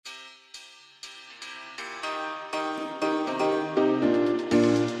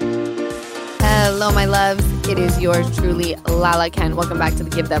Hello, my loves. It is yours truly, Lala Kent. Welcome back to the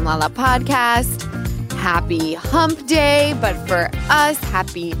Give Them Lala podcast. Happy hump day, but for us,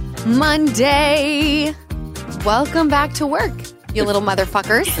 happy Monday. Welcome back to work, you little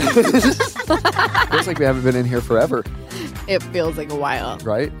motherfuckers. Feels like we haven't been in here forever. It feels like a while.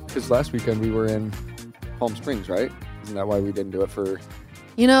 Right? Because last weekend we were in Palm Springs, right? Isn't that why we didn't do it for...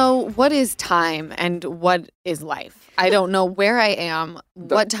 You know, what is time and what is life? I don't know where I am,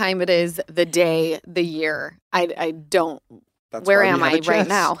 what time it is, the day, the year. I don't. Where am I right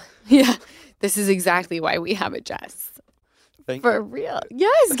now? Yeah, this is exactly why we have a Jess. Thank For you. real.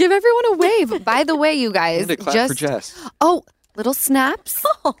 Yes, give everyone a wave. By the way, you guys. Clap for Jess. Oh, little snaps.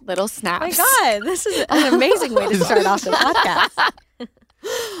 Little snaps. Oh my God, this is an amazing way to start off the podcast.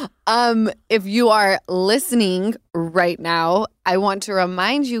 If you are listening right now, I want to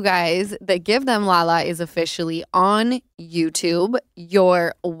remind you guys that Give Them Lala is officially on YouTube.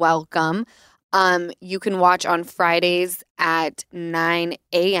 You're welcome. You can watch on Fridays at 9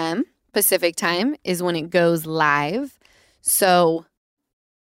 a.m. Pacific time is when it goes live. So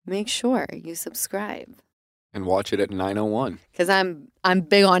make sure you subscribe. And watch it at 9:01. Because I'm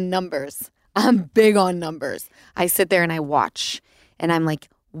big on numbers. I sit there and I watch. And I'm like,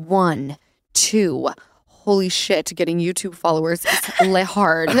 1, 2, holy shit, getting YouTube followers is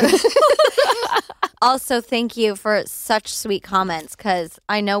hard. Also, thank you for such sweet comments because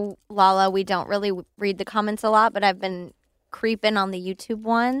I know, Lala, we don't really read the comments a lot, but I've been creeping on the YouTube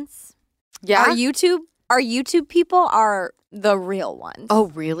ones. Yeah? Our YouTube people are the real ones. Oh,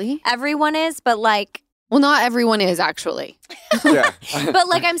 really? Everyone is, but like... Well, not everyone is, actually. Yeah. But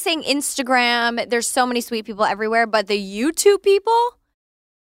like I'm saying, Instagram, there's so many sweet people everywhere, but the YouTube people,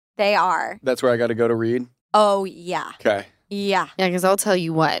 they are. That's where I got to go to read? Oh, yeah. Okay. Yeah. Yeah, because I'll tell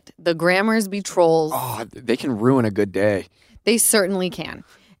you what, the grammars be trolls. Oh, they can ruin a good day. They certainly can.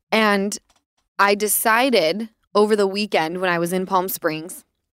 And I decided over the weekend when I was in Palm Springs,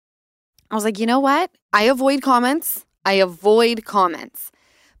 I was like, you know what? I avoid comments.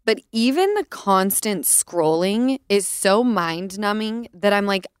 But even the constant scrolling is so mind-numbing that I'm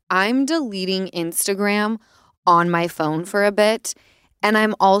like, I'm deleting Instagram on my phone for a bit. And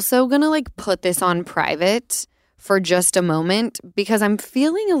I'm also going to like put this on private for just a moment because I'm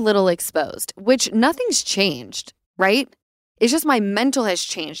feeling a little exposed, which nothing's changed, right? It's just my mental has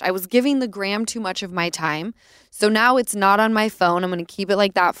changed. I was giving the gram too much of my time. So now it's not on my phone. I'm going to keep it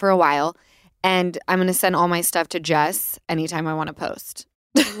like that for a while. And I'm going to send all my stuff to Jess anytime I want to post.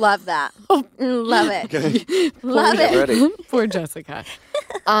 Love that. Love it. Okay. Love Get it. ready. Poor Jessica.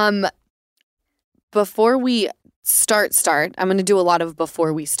 Before we start, I'm going to do a lot of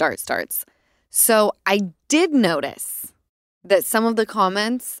before we starts. So I did notice that some of the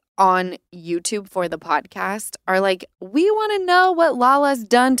comments on YouTube for the podcast are like, we want to know what Lala's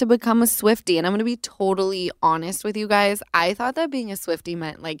done to become a Swiftie. And I'm going to be totally honest with you guys. I thought that being a Swiftie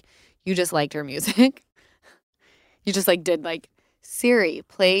meant like you just liked her music. You just like did like, Siri,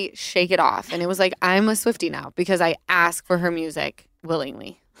 play Shake It Off. And it was like, I'm a Swiftie now because I ask for her music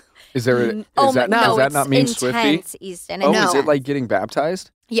willingly. Does that it's not mean intense, Swiftie? Easton. Oh, No. is it like getting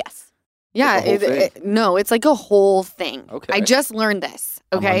baptized? Yes. Yeah. Like a whole thing? No, it's like a whole thing. Okay. I just learned this.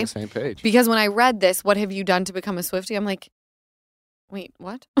 I'm on Okay. the same page. Because when I read this, what have you done to become a Swiftie? I'm like, wait,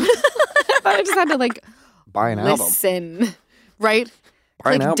 what? I thought I just had to like Buy an album. listen, right?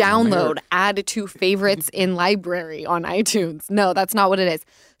 Buy an Like album. download, add to favorites in library on iTunes. No, that's not what it is.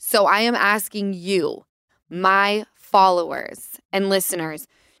 So I am asking you, my followers and listeners,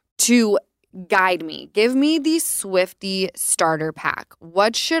 to guide me. Give me the Swiftie starter pack.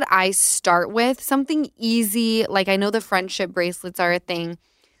 What should I start with? Something easy. Like I know the friendship bracelets are a thing.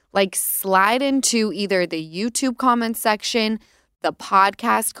 Like slide into either the YouTube comment section, the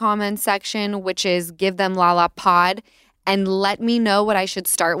podcast comment section, which is Give Them Lala Pod, and let me know what I should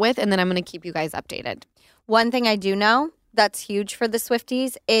start with, and then I'm going to keep you guys updated. One thing I do know that's huge for the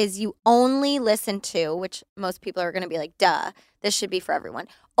Swifties is you only listen to, which most people are going to be like, duh, this should be for everyone.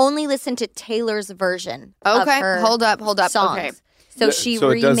 Only listen to Taylor's version of Okay, her hold up. songs. Okay. So she so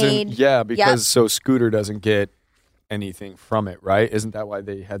it doesn't- remade. Yeah, because Yep. so Scooter doesn't get anything from it, right? Isn't that why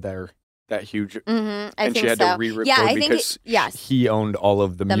they had that huge... I and think she had so. to re-record Yeah, I think because yes. he owned all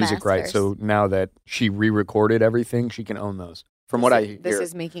of the music rights. So now that she re-recorded everything, she can own those. From what I hear. This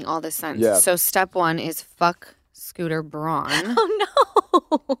is making all this sense. Yeah. So step 1 is fuck Scooter Braun. Oh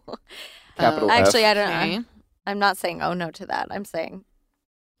no. Capital F. Actually, I don't Okay. know. I'm not saying oh no to that. I'm saying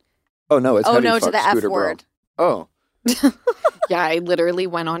Oh, no, it's oh heavy no to fuck the F Scooter Braun. word. Oh. Yeah, I literally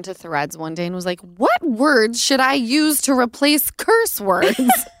went onto Threads one day and was like, what words should I use to replace curse words?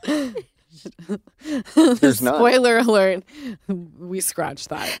 There's not. Spoiler alert. We scratched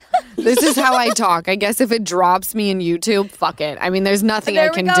that. This is how I talk. I guess if it drops me in YouTube, fuck it. I mean, there's nothing I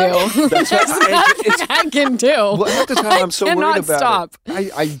can do. That's what I can do. Well, half the time I'm so worried about stop.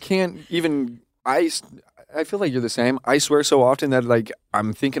 it. I can't even. I feel like you're the same. I swear so often that like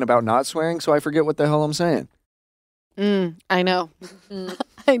I'm thinking about not swearing, so I forget what the hell I'm saying. I know.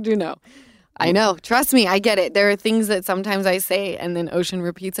 I do know. I know. Trust me, I get it. There are things that sometimes I say and then Ocean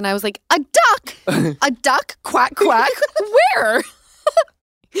repeats and I was like, a duck! A duck? Quack, quack? Where?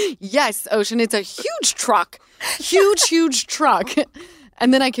 Yes, Ocean, it's a huge truck. Huge truck.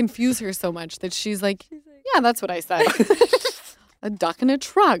 And then I confuse her so much that she's like, yeah, that's what I said. A duck in a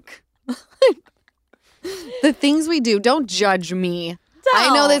truck. The things we do, don't judge me.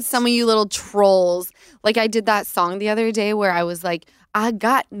 I know that some of you little trolls, like I did that song the other day where I was like, I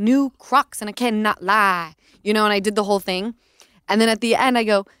got new Crocs and I cannot lie. You know, and I did the whole thing. And then at the end I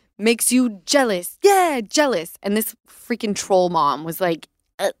go, makes you jealous. Yeah, jealous. And this freaking troll mom was like,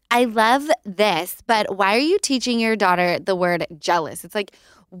 I love this, but why are you teaching your daughter the word jealous? It's like,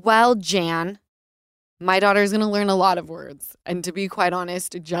 well, Jan, my daughter's going to learn a lot of words. And to be quite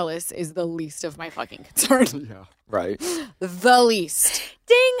honest, jealous is the least of my fucking concern. Yeah, right. The least.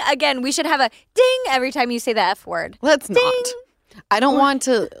 Ding. Again, we should have a ding every time you say the F word. Let's ding. not. I don't want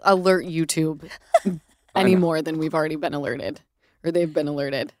to alert YouTube any more than we've already been alerted or they've been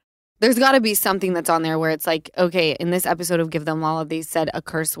alerted. There's got to be something that's on there where it's like, okay, in this episode of Give Them Lala, they said a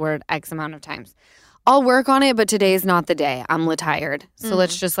curse word X amount of times. I'll work on it, but today is not the day. I'm tired. So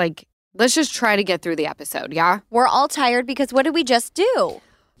let's just try to get through the episode, yeah? We're all tired because what did we just do?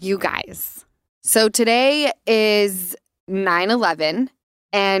 You guys. So today is 9/11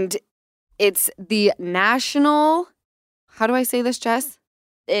 and it's the national... How do I say this, Jess?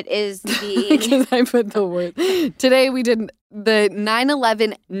 It is Because I put the word. Today we did the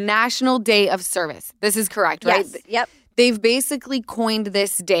 9/11 National Day of Service. This is correct, right? Yes. Yep. They've basically coined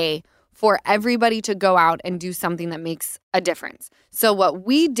this day for everybody to go out and do something that makes a difference. So what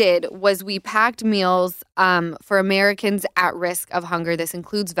we did was we packed meals for Americans at risk of hunger. This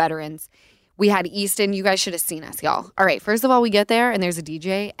includes veterans. We had Easton. You guys should have seen us, y'all. All right. First of all, we get there and there's a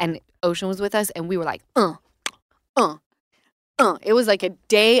DJ and Ocean was with us and we were like, It was like a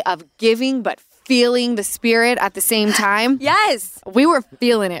day of giving, but feeling the spirit at the same time. Yes. We were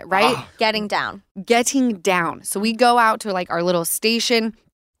feeling it, right? Getting down. So we go out to like our little station.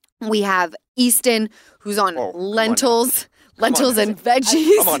 We have Easton, who's on lentils and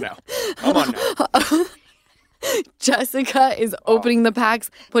veggies. Come on now. Jessica is opening the packs,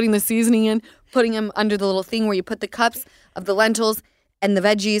 putting the seasoning in, putting them under the little thing where you put the cups of the lentils and the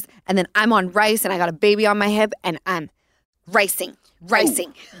veggies. And then I'm on rice and I got a baby on my hip and I'm ricing,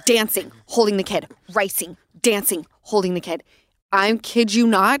 dancing, holding the kid, ricing, dancing, holding the kid. I kid you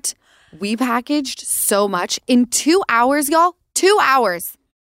not. We packaged so much. In 2 hours, y'all, 2 hours,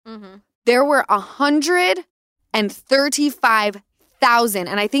 there were 135,000.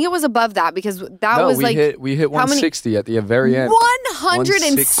 And I think it was above that because we hit 160 at the very end.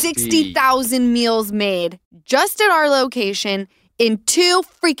 160,000 meals made just at our location in 2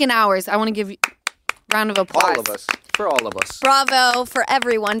 freaking hours. I want to give you a round of applause. For all of us. Bravo for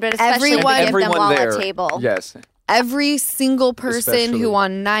everyone, but especially the Give Them Lala table. Yes. Every single person who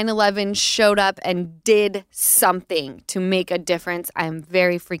on 9/11 showed up and did something to make a difference. I am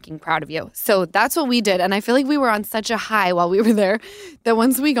very freaking proud of you. So that's what we did. And I feel like we were on such a high while we were there that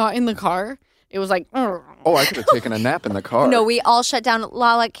once we got in the car, it was like, oh, I could have taken a nap in the car. No, we all shut down.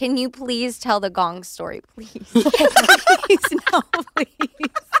 Lala, can you please tell the gong story, please? Please, no, please.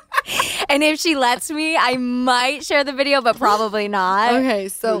 And if she lets me, I might share the video, but probably not. Okay,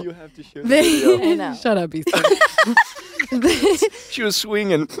 so you have to share the video. I know. Shut up, Easton. She was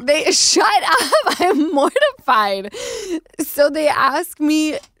swinging. Shut up. I'm mortified. So they asked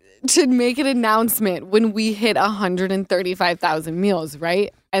me to make an announcement when we hit 135,000 meals,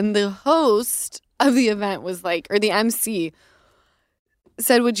 right? And the host of the event was like, or the MC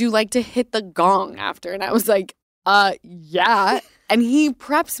said, would you like to hit the gong after? And I was like, yeah. And he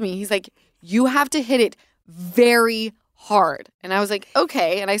preps me. He's like, you have to hit it very hard. And I was like,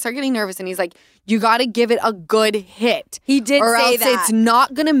 okay. And I start getting nervous. And he's like, you got to give it a good hit. He did or say else that. It's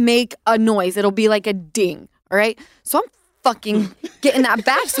not going to make a noise. It'll be like a ding. All right. So I'm fucking getting that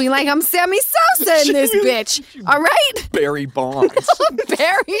backswing like I'm Sammy Sosa in this bitch. All right? Barry Bonds.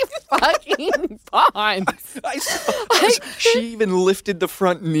 Barry fucking Bonds. She even lifted the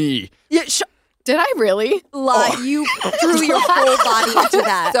front knee. Yeah, did I really? You threw your whole body into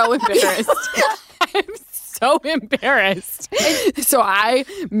that. So embarrassed. I'm so embarrassed. So I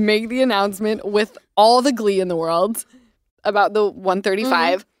make the announcement with all the glee in the world about the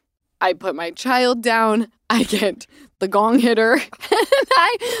 135. I put my child down. I get the gong hitter. And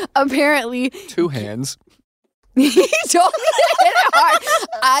I apparently... 2 hands. He told me to hit it hard.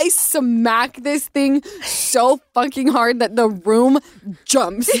 I smack this thing so fucking hard that the room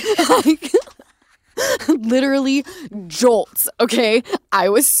jumps. Like, literally jolts, okay? I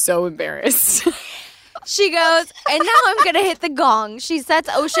was so embarrassed. She goes, and now I'm going to hit the gong. She sets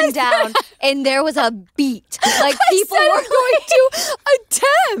Ocean down, and there was a beat. Like, people were going to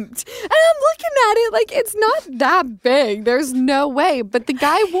attempt. And I'm looking at it like it's not that big. There's no way. But the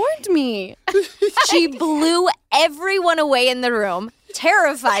guy warned me. She blew everyone away in the room,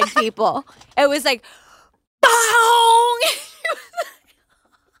 terrified people. It was like, bong!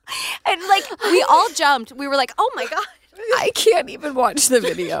 And, like, we all jumped. We were like, oh, my God. I can't even watch the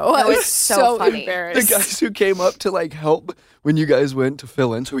video. I was so funny. embarrassed. The guys who came up to like help when you guys went to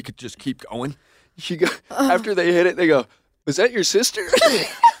fill in so we could just keep going. After they hit it, they go, "Was that your sister?"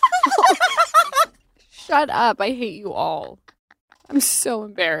 Shut up. I hate you all. I'm so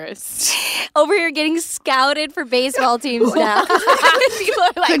embarrassed. Over here getting scouted for baseball teams now. People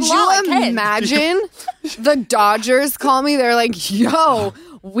are like, could you imagine the Dodgers call me? They're like, yo,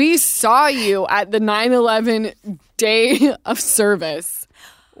 we saw you at the 9/11 day of service.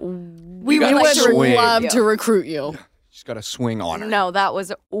 We would love to recruit you. She's got a swing on her. No, that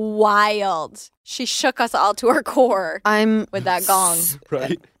was wild. She shook us all to our core with that gong.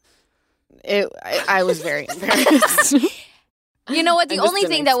 Right? I was very embarrassed. You know what? The only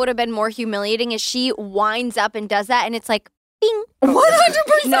thing that would have been more humiliating is she winds up and does that, and it's like, bing. 100%.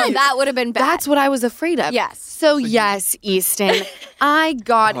 No, that would have been bad. That's what I was afraid of. Yes. So, yes, Easton, I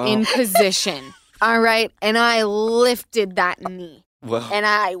got in position, all right? And I lifted that knee. Well, and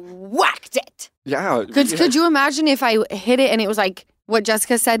I whacked it. Yeah. Could you imagine if I hit it and it was like what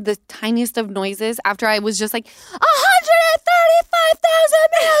Jessica said, the tiniest of noises after I was just like,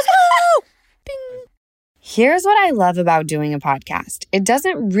 135,000 miles. Woo! Ding. Here's what I love about doing a podcast. It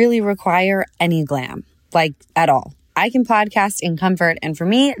doesn't really require any glam, like at all. I can podcast in comfort, and for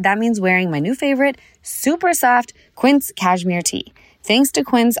me, that means wearing my new favorite, super soft Quince cashmere tee. Thanks to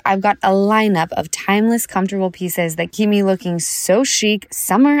Quince, I've got a lineup of timeless, comfortable pieces that keep me looking so chic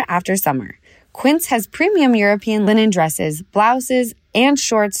summer after summer. Quince has premium European linen dresses, blouses, and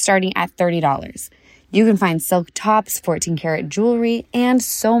shorts starting at $30. You can find silk tops, 14-karat jewelry, and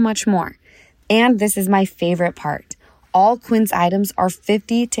so much more. And this is my favorite part. All Quince items are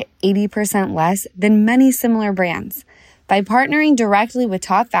 50 to 80% less than many similar brands. By partnering directly with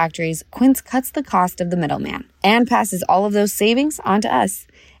top factories, Quince cuts the cost of the middleman and passes all of those savings on to us.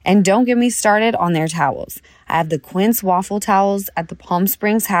 And don't get me started on their towels. I have the Quince waffle towels at the Palm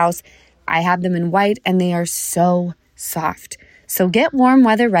Springs house. I have them in white, and they are so soft. So get warm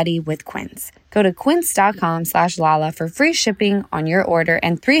weather ready with Quince. Go to quince.com/Lala for free shipping on your order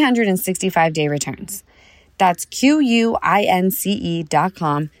and 365-day returns. That's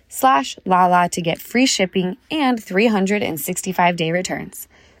QUINCE.com/Lala to get free shipping and 365-day returns.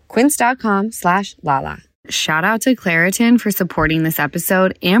 Quince.com/Lala. Shout out to Claritin for supporting this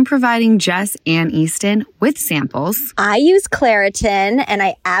episode and providing Jess and Easton with samples. I use Claritin and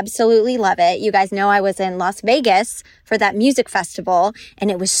I absolutely love it. You guys know I was in Las Vegas for that music festival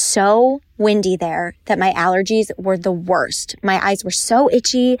and it was so windy there that my allergies were the worst. My eyes were so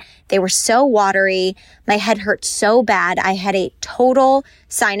itchy. They were so watery. My head hurt so bad. I had a total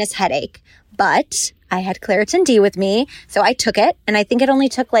sinus headache, but I had Claritin D with me. So I took it and I think it only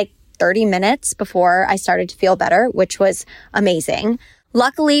took like 30 minutes before I started to feel better, which was amazing.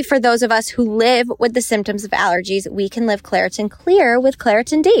 Luckily, for those of us who live with the symptoms of allergies, we can live Claritin Clear with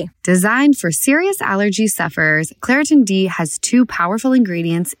Claritin D. Designed for serious allergy sufferers, Claritin D has 2 powerful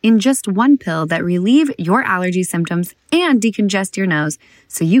ingredients in just one pill that relieve your allergy symptoms and decongest your nose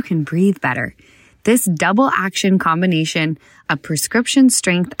so you can breathe better. This double action combination of prescription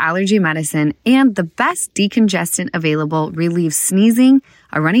strength allergy medicine and the best decongestant available relieves sneezing,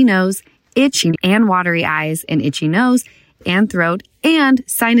 a runny nose, itchy and watery eyes, an itchy nose and throat, and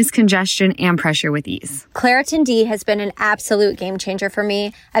sinus congestion and pressure with ease. Claritin D has been an absolute game changer for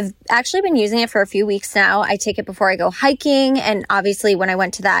me. I've actually been using it for a few weeks now. I take it before I go hiking, and obviously when I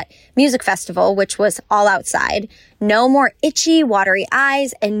went to that music festival, which was all outside. No more itchy, watery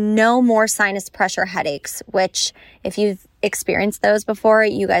eyes, and no more sinus pressure headaches, which if you've experienced those before,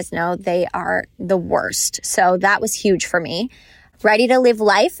 you guys know they are the worst. So that was huge for me. Ready to live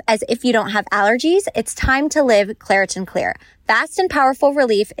life as if you don't have allergies? It's time to live Claritin Clear. Fast and powerful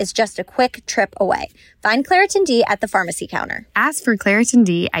relief is just a quick trip away. Find Claritin D at the pharmacy counter. Ask for Claritin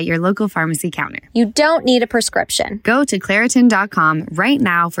D at your local pharmacy counter. You don't need a prescription. Go to Claritin.com right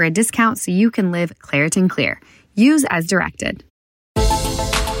now for a discount so you can live Claritin Clear. Use as directed.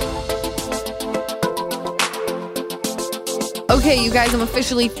 Okay, you guys, I'm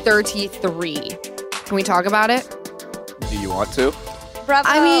officially 33. Can we talk about it? Do you want to? Bravo.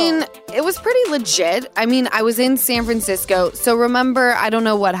 I mean, it was pretty legit. I mean, I was in San Francisco. So remember, I don't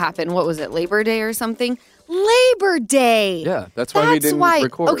know what happened. What was it, Labor Day or something? Labor Day. Yeah, that's why we didn't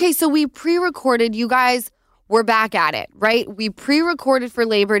record. Okay, so we pre-recorded. You guys, we're back at it, right? We pre-recorded for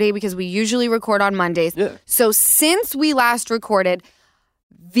Labor Day because we usually record on Mondays. Yeah. So since we last recorded,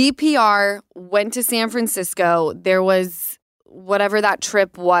 VPR went to San Francisco. There was whatever that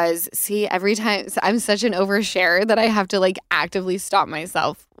trip was. See, every time I'm such an overshare that I have to like actively stop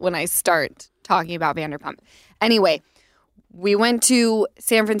myself when I start talking about Vanderpump. Anyway, we went to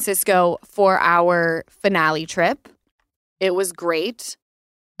San Francisco for our finale trip. It was great.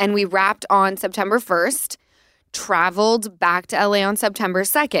 And we wrapped on September 1st, traveled back to LA on September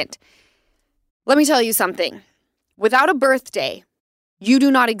 2nd. Let me tell you something. Without a birthday, you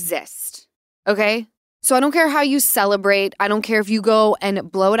do not exist, okay? So I don't care how you celebrate. I don't care if you go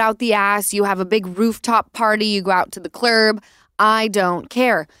and blow it out the ass. You have a big rooftop party. You go out to the club. I don't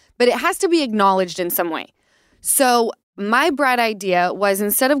care. But it has to be acknowledged in some way. So my bright idea was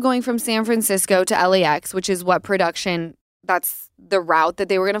instead of going from San Francisco to LAX, which is what production, that's the route that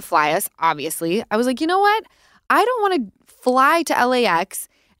they were going to fly us, obviously. I was like, you know what? I don't want to fly to LAX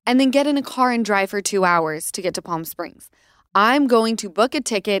and then get in a car and drive for 2 hours to get to Palm Springs. I'm going to book a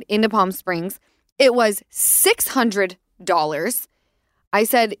ticket into Palm Springs. It was $600. I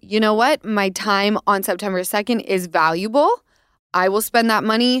said, you know what? My time on September 2nd is valuable. I will spend that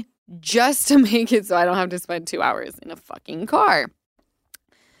money just to make it so I don't have to spend 2 hours in a fucking car.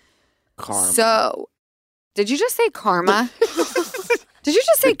 Karma. So, did you just say karma? Did you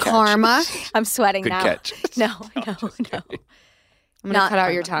just say Good catch. karma? I'm sweating Good now. catch. No. I'm going to Not cut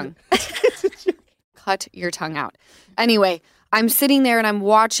out your karma. tongue. Cut your tongue out. Anyway, I'm sitting there and I'm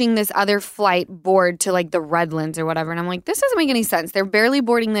watching this other flight board to like the Redlands or whatever. And I'm like, this doesn't make any sense. They're barely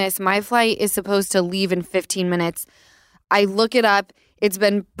boarding this. My flight is supposed to leave in 15 minutes. I look it up. It's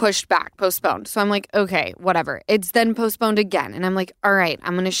been pushed back, postponed. So I'm like, okay, whatever. It's then postponed again. And I'm like, all right,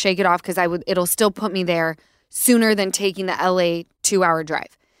 I'm going to shake it off because it'll still put me there sooner than taking the LA 2-hour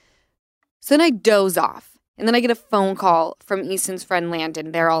drive. So then I doze off. And then I get a phone call from Easton's friend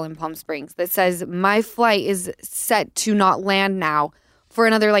Landon. They're all in Palm Springs that says my flight is set to not land now for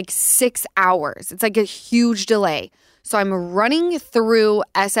another like 6 hours. It's like a huge delay. So I'm running through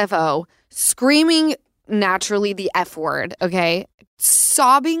SFO, screaming naturally the F word, okay?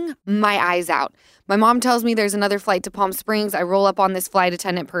 Sobbing my eyes out. My mom tells me there's another flight to Palm Springs. I roll up on this flight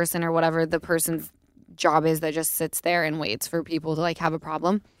attendant person or whatever the person's job is that just sits there and waits for people to like have a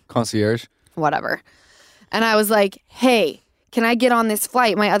problem. Concierge. Whatever. And I was like, hey, can I get on this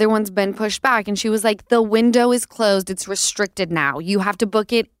flight? My other one's been pushed back. And she was like, the window is closed. It's restricted now. You have to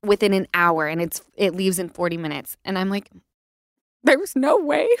book it within an hour and it leaves in 40 minutes. And I'm like, there's no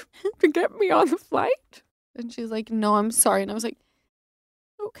way to get me on the flight. And she's like, no, I'm sorry. And I was like,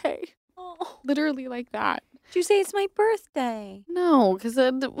 okay. Oh, Literally like that. did you say it's my birthday? No, because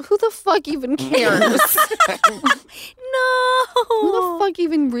who the fuck even cares? No. Who the fuck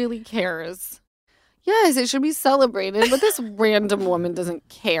even really cares? Yes, it should be celebrated, but this random woman doesn't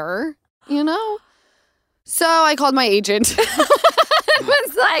care, you know? So I called my agent. I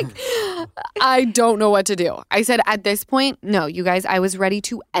was like, I don't know what to do. I said, at this point, no, you guys, I was ready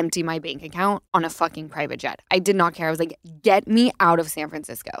to empty my bank account on a fucking private jet. I did not care. I was like, get me out of San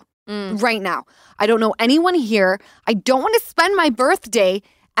Francisco right now. I don't know anyone here. I don't want to spend my birthday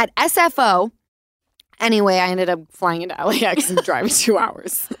at SFO. Anyway, I ended up flying into LAX and driving 2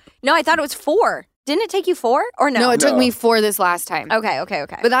 hours. No, I thought it was 4. Didn't it take you 4 or no? No, it took No. me 4 this last time. Okay.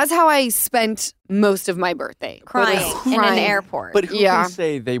 But that's how I spent most of my birthday. Crying Was in an crying. airport. But who Yeah. can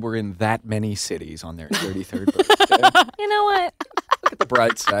say they were in that many cities on their 33rd birthday? you know what? Look at the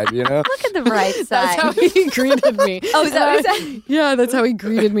bright side, you know? Look at the bright side. That's how he greeted me. Oh, is that what he said? Yeah, that's how he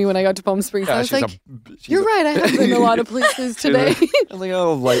greeted me when I got to Palm Springs. I was like, you're right. I have been a lot of places today. I'm like,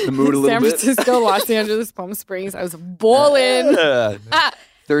 oh, lighten the mood a little San bit. Francisco, Los Angeles, Palm Springs. I was bowling. Yeah.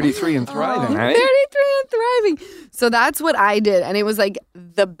 33 and thriving, right? 33 and thriving. So that's what I did. And it was like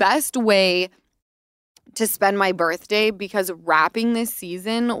the best way to spend my birthday because wrapping this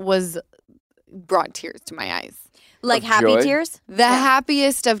season brought tears to my eyes. Like Of happy joy? tears? The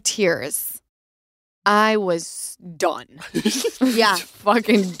happiest of tears. I was done. Yeah.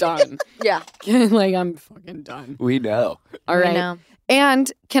 Fucking done. Yeah. Like, I'm fucking done. We know. All I right. know.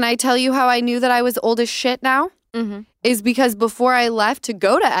 And can I tell you how I knew that I was old as shit now? Mm-hmm. Is because before I left to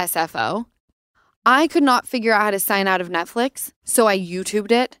go to SFO, I could not figure out how to sign out of Netflix. So I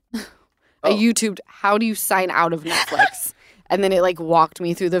YouTubed it. I Oh. YouTubed, how do you sign out of Netflix? And then it like walked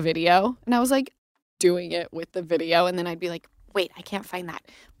me through the video. And I was like doing it with the video. And then I'd be like, wait, I can't find that.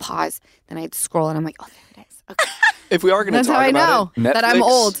 Pause. Then I'd scroll and I'm like, oh, there it is. Okay. If we are going to That's talk how I about know it, that I'm Netflix-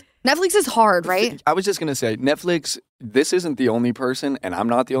 old. Netflix is hard, right? I was just going to say, Netflix, this isn't the only person, and I'm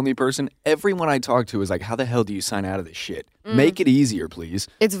not the only person. Everyone I talk to is like, how the hell do you sign out of this shit? Make it easier, please.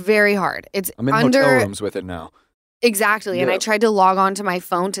 It's very hard. It's I'm in hotel rooms with it now. Exactly. And Yeah. I tried to log on to my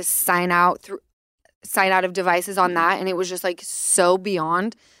phone to sign out of devices on that. And it was just like so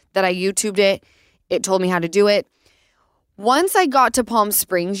beyond that I YouTubed it. It told me how to do it. Once I got to Palm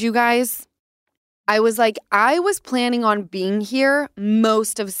Springs, you guys, I was like, I was planning on being here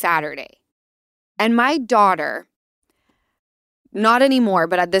most of Saturday. And my daughter, not anymore,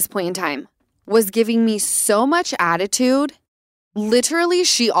 but at this point in time, was giving me so much attitude. Literally,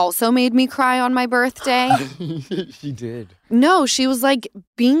 she also made me cry on my birthday. She did. No, she was like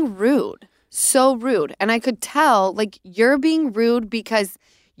being rude. So rude. And I could tell, like, you're being rude because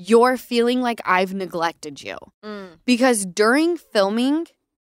you're feeling like I've neglected you. Because during filming,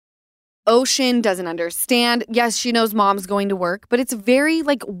 Ocean doesn't understand. Yes, she knows mom's going to work, but it's very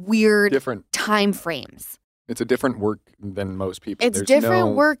like weird Different. time frames. It's a different work than most people. It's There's different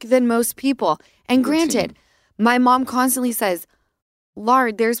no work than most people. And granted, routine. my mom constantly says,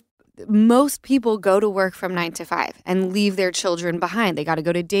 Lard, most people go to work from 9 to 5 and leave their children behind. They got to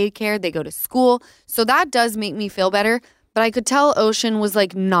go to daycare, they go to school. So that does make me feel better. But I could tell Ocean was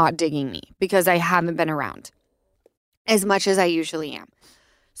like not digging me because I haven't been around as much as I usually am.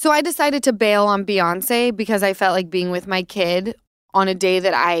 So I decided to bail on Beyonce because I felt like being with my kid on a day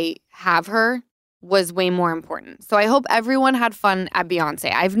that I have her was way more important. So I hope everyone had fun at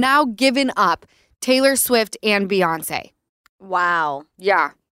Beyonce. I've now given up Taylor Swift and Beyonce. Wow.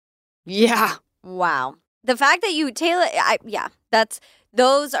 Yeah. Yeah. Wow. The fact that you, Taylor,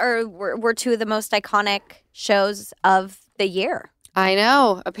 those were two of the most iconic shows of the year. I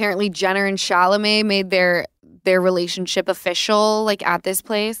know. Apparently Jenner and Chalamet made their relationship official, like at this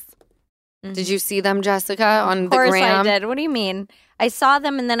place. Mhm. Did you see them, Jessica, on the gram? Of course I did. What do you mean? I saw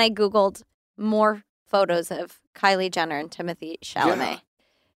them and then I Googled more photos of Kylie Jenner and Timothy Chalamet. Yeah.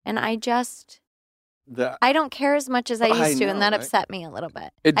 And I The- don't care as much as I used to, know, and that right? upset me a little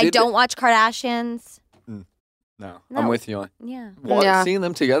bit. It I did- don't watch Kardashians. No, No. I'm with you on. Yeah. Well, Yeah. seeing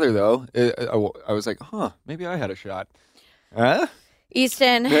them together, though, I was like, huh, maybe I had a shot. Huh?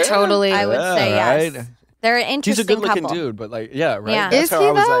 Easton, Yeah. Totally. I would say yes. right. They're an He's interesting a good-looking couple. dude, but like, yeah, right? Yeah. That's Is how he,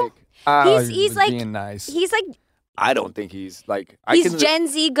 I was though? like, oh, He's like- being nice. He's like, I don't think he's like, he's Gen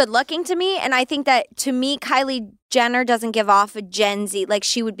Z good looking to me. And I think that to me, Kylie Jenner doesn't give off a Gen Z, like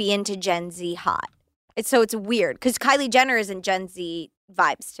she would be into Gen Z hot. So it's weird because Kylie Jenner isn't Gen Z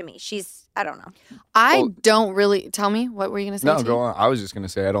vibes to me. She's, I don't know. I Well- don't really. Tell me, what were you going to say? No, T? go on. I was just gonna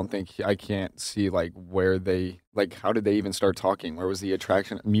say I can't see like where they like how did they even start talking? Where was the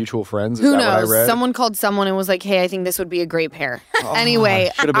attraction? Mutual friends? Is Who that knows? what I read? Someone called someone and was like, hey, I think this would be a great pair. Oh,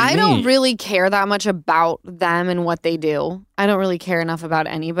 Anyway, should've been I me. don't really care that much about them and what they do. I don't really care enough about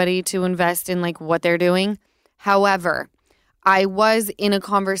anybody to invest in like what they're doing. However, I was in a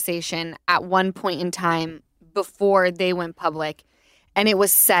conversation at one point in time before they went public, and it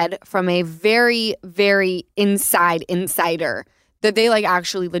was said from a very, very insider that they like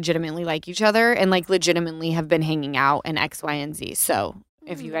actually legitimately like each other and like legitimately have been hanging out and X, Y, and Z. So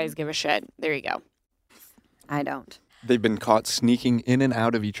if you guys give a shit, there you go. I don't. They've been caught sneaking in and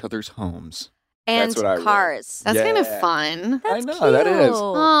out of each other's homes. And That's what I read. cars. That's kind of Yeah. fun. I know that is.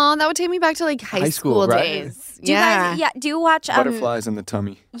 Oh, that would take me back to like high school right? days. Do you guys, do you watch, Butterflies in the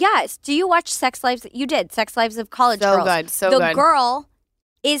tummy. yes, do you watch Sex Lives? You did, Sex Lives of College So Girls. good, so the good. girl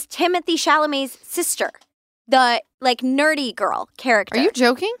is Timothy Chalamet's sister, the like nerdy girl character. Are you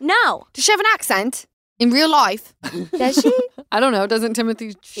joking? No. Does she have an accent in real life? Does she? I don't know. Doesn't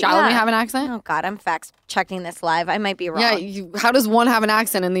Timothy Chalamet Yeah. have an accent? Oh, God, I'm fact checking this live. I might be wrong. Yeah. How does one have an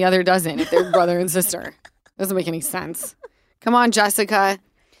accent and the other doesn't if they're brother and sister? Doesn't make any sense. Come on, Jessica.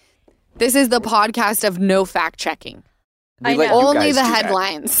 This is the podcast of no fact checking. I let know. you Only guys the do that.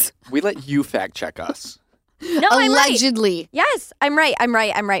 headlines. We let you fact check us. No, I'm right. Allegedly. Yes, I'm right.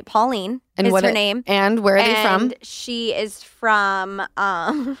 Pauline is her name. And where are they from? And she is from, hold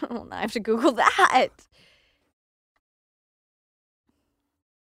on, I have to Google that.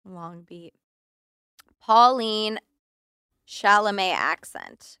 Long Beat. Pauline Chalamet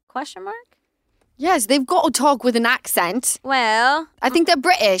accent. Question mark? Yes, they've got to talk with an accent. Well, I think they're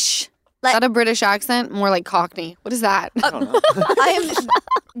British. Let- Is that a British accent? More like Cockney. What is that? I don't know.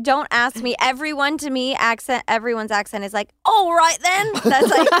 don't ask me. Everyone's accent is like, oh, right then. That's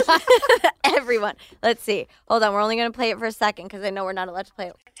like everyone. Let's see. Hold on. We're only going to play it for a second because I know we're not allowed to play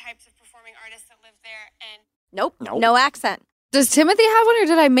it. Types of performing artists that live there, and Nope. Nope. No accent. Does Timothy have one or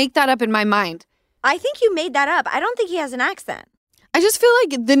did I make that up in my mind? I think you made that up. I don't think he has an accent. I just feel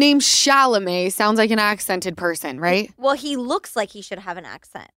like the name Chalamet sounds like an accented person, right? Well, he looks like he should have an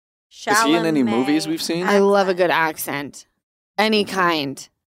accent. Is he in any Chalamet. movies we've seen? I love a good accent. Any kind.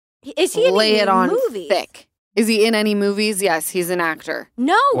 Is he in Lay any it on movies? thick. Is he in any movies? Yes, he's an actor.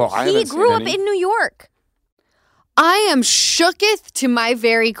 No, Well, I he haven't grew seen up any. in New York. I am shooketh to my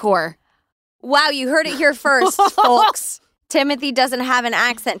very core. Wow, you heard it here first, folks. Timothy doesn't have an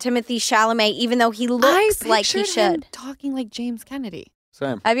accent. Timothy Chalamet, even though he looks like he pictured him should. talking like James Kennedy.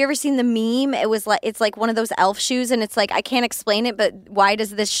 Same. Have you ever seen the meme? It's like one of those elf shoes, and it's like, I can't explain it, but why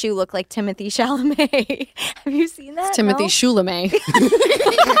does this shoe look like Timothy Chalamet? Have you seen that? It's Timothy No? Chalamet.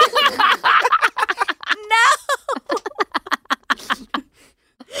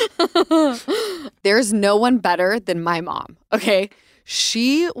 There's no one better than my mom, okay?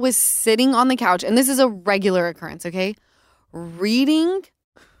 She was sitting on the couch, and this is a regular occurrence, okay? Reading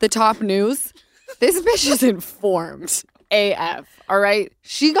the top news. This bitch is informed AF, all right?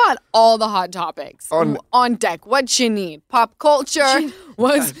 She got all the hot topics on deck. What you need. Pop culture,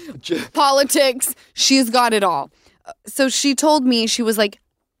 what's politics. She's got it all. So she told me, she was like,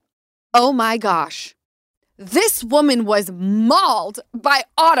 oh my gosh. This woman was mauled by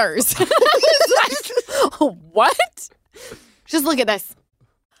otters. What? Just look at this.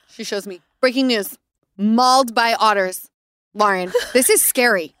 She shows me. Breaking news. Mauled by otters. Lauren, this is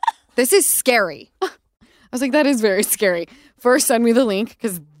scary. This is scary. I was like, that is very scary. First, send me the link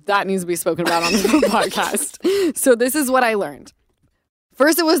because that needs to be spoken about on the podcast. So this is what I learned.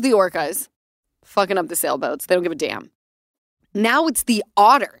 First, it was the orcas fucking up the sailboats. They don't give a damn. Now it's the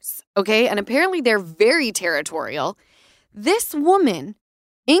otters, okay? And apparently they're very territorial. This woman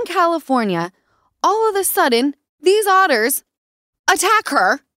in California, all of a sudden, these otters attack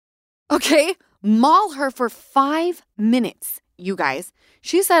her, okay? Maul her for 5 minutes, you guys.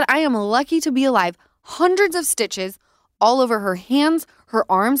 She said, I am lucky to be alive. Hundreds of stitches all over her hands, her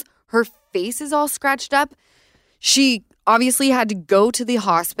arms, her face is all scratched up. She obviously had to go to the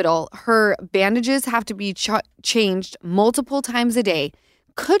hospital. Her bandages have to be changed multiple times a day.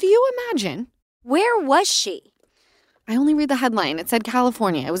 Could you imagine? Where was she? I only read the headline. It said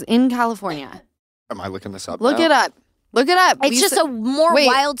California. It was in California. Am I looking this up Look now? it up. Look it up. It's just a more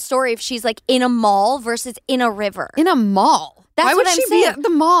wild story if she's like in a mall versus in a river. In a mall. That's Why would what I'm she saying. be at the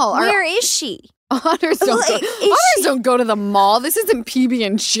mall? Where is she? Otters don't Like, go. is Otters she- don't go to the mall. This isn't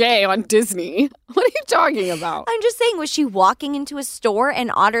PB&J on Disney. What are you talking about? I'm just saying, was she walking into a store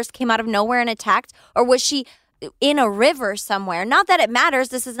and otters came out of nowhere and attacked? Or was she in a river somewhere? Not that it matters.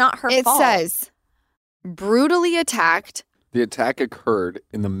 This is not her It fault. says brutally attacked. The attack occurred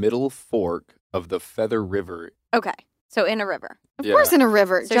in the middle fork of the Feather River. Okay. So in a river. Of course, in a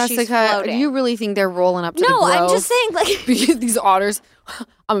river. So she's Jessica, do floating. you really think they're rolling up to the No, Grove? I'm just saying, like, These otters,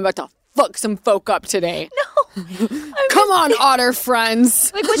 I'm about to fuck some folk up today. no. Come on, otter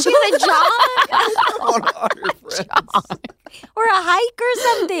friends. Like, was she in a jog? On Otter Friends. Or a hike or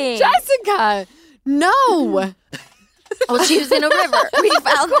something? Jessica, no. Well, she was in a river. We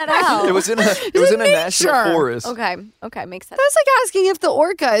found that out. It was in a national nature. forest. Okay, makes sense. That's like asking if the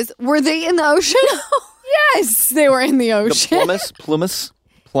orcas, were they in the ocean? Yes, they were in the The ocean.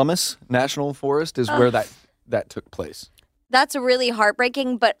 Plumas National Forest is where that took place. That's really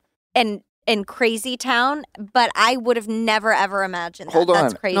heartbreaking, but and crazy town. But I would have never ever imagined that. Hold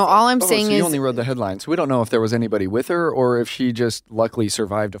That's on. crazy. No, all I'm So saying you is only read the headline, so we don't know if there was anybody with her or if she just luckily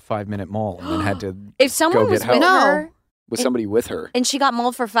survived a 5-minute maul and then had to if someone go was get with help. her with somebody with her. and she got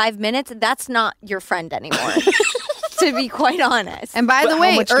mauled for 5 minutes, that's not your friend anymore. To be quite honest. and by But the how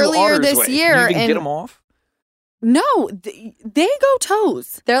way, much do earlier otters this weigh? year, Can you even and get them off? no, they go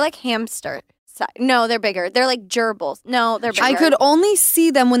toes. They're like hamster. No, they're bigger. They're like gerbils. No, they're bigger. I could only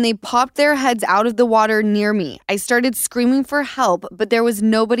see them when they popped their heads out of the water near me. I started screaming for help, but there was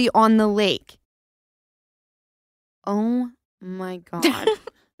nobody on the lake. Oh my God.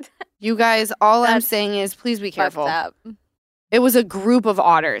 You guys, all I'm That's saying is please be fucked careful. up. It was a group of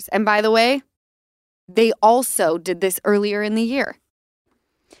otters. And by the way, they also did this earlier in the year.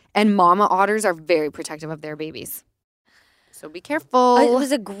 And mama otters are very protective of their babies. So be careful. It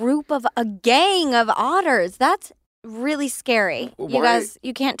was a gang of otters. That's really scary. Why- You guys,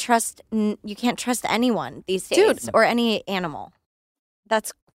 you can't trust anyone these days, Dude. or any animal.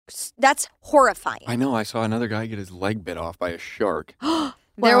 That's horrifying. I know. I saw another guy get his leg bit off by a shark.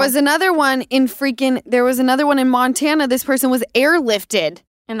 There was another one in Montana. This person was airlifted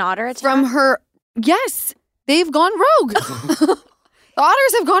An otter attack? from her. Yes, they've gone rogue. The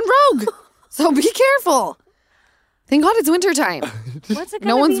otters have gone rogue. So be careful. Thank God it's wintertime. What's it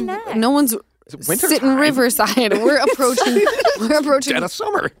gonna be next? No one's Is it winter sitting time? riverside. We're approaching Dead of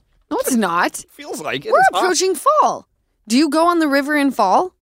summer. No, it's not. Feels like it. We're It's hot. approaching fall. Do you go on the river in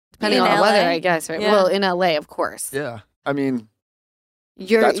fall? Depending In on the LA? weather, I guess, right? Yeah. Well, in LA, of course. Yeah. I mean,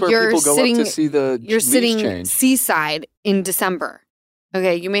 You're that's where people go sitting, up to see the You're leaves sitting change. seaside in December.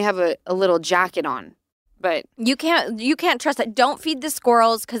 Okay, you may have a little jacket on, but You can't trust it. Don't feed the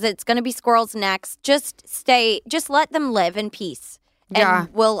squirrels because it's going to be squirrels next. Just let them live in peace. Yeah.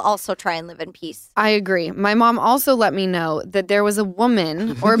 And we'll also try and live in peace. I agree. My mom also let me know that there was a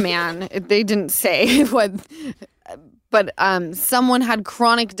woman or man, they didn't say what, but someone had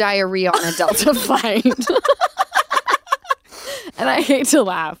chronic diarrhea on a Delta flight. And I hate to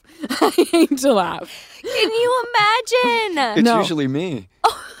laugh. Can you imagine? It's No. usually me.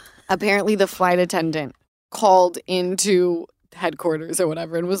 Apparently the flight attendant called into headquarters or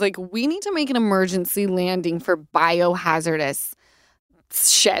whatever and was like, we need to make an emergency landing for biohazardous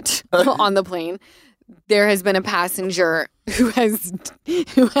shit on the plane. There has been a passenger who has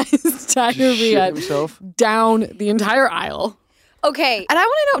Shit diarrhea himself. down the entire aisle. Okay. And I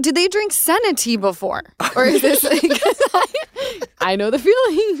want to know, did they drink Senna tea before? Or is this I know the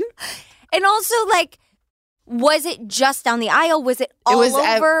feeling. And also, like, was it just down the aisle? Was it all was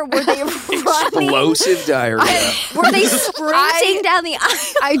over? Were they running? Explosive diarrhea. Were they sprinting down the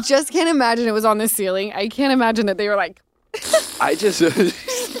aisle? I just can't imagine it was on the ceiling. I can't imagine that they were like I just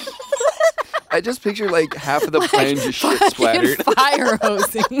picture like half of the plane just shit splattered, fire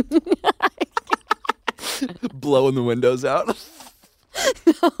hosing. blowing the windows out.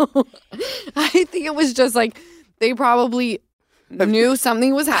 I think it was just like they probably knew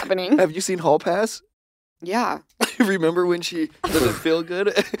something was happening. Have you seen Hall Pass? Yeah. Remember when she doesn't feel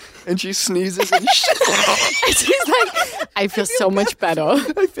good and she sneezes and shit? She's like, I feel so much better.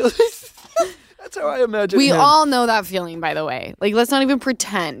 I feel that's how I imagine We him. all know that feeling, by the way. Like, let's not even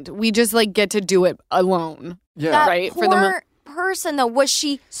pretend. We just like get to do it alone. Yeah. That Right, for poor the person, though, was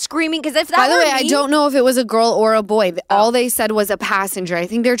she screaming? Because if that By the were way, I me- don't know if it was a girl or a boy. All they said was a passenger. I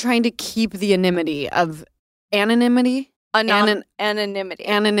think they're trying to keep the anonymity of anonymity. Anonymity.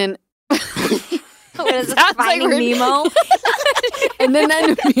 What is this, Sounds like Finding we're- Nemo? And then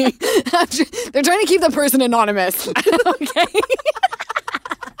they're trying to keep the person anonymous. Okay.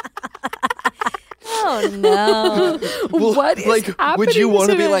 Oh, no. Well, What is like, would you happening want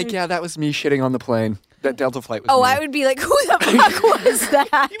to be today? like, yeah, that was me shitting on the plane. That Delta flight was Oh, me. I would be like, who the fuck was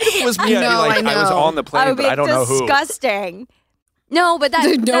that? Even if it was me, I'd know, be like, I I was know. on the I plane, would be but I don't know who. disgusting. No, but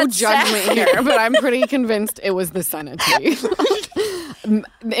There's no that's judgment sad. here, but I'm pretty convinced it was the sanity.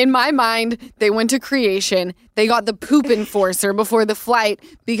 In my mind, they went to Creation. They got the poop enforcer before the flight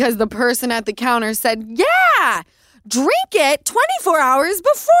because the person at the counter said, yeah, drink it 24 hours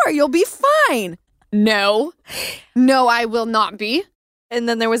before. You'll be fine. No, I will not be. And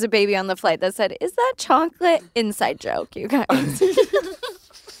then there was a baby on the flight that said, is that chocolate? Inside joke, you guys.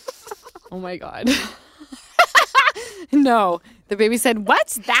 Oh my God. No, the baby said,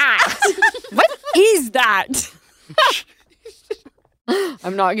 what's that? What is that?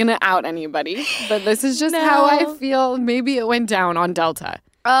 I'm not going to out anybody, but this is just how I feel. Maybe it went down on Delta.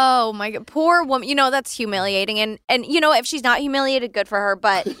 Oh my God. Poor woman. You know, that's humiliating. And you know, if she's not humiliated, good for her.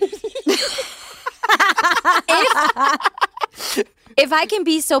 But if I can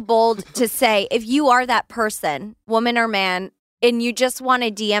be so bold to say, if you are that person, woman or man, and you just want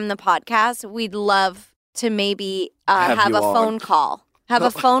to DM the podcast, we'd love to maybe have you a on. phone call. Have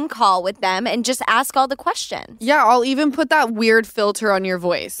a phone call with them and just ask all the questions. Yeah, I'll even put that weird filter on your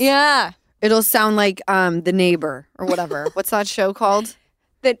voice. Yeah. It'll sound like The Neighbor or whatever. What's that show called?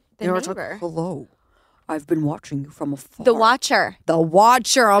 The You know, it's like, neighbor. hello, I've been watching you from afar. The Watcher. The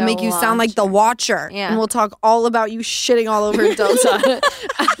Watcher. I'll The make you sound like The Watcher. Yeah. And we'll talk all about you shitting all over Delta.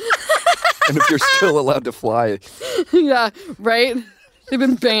 And if you're still allowed to fly, Yeah, right? They've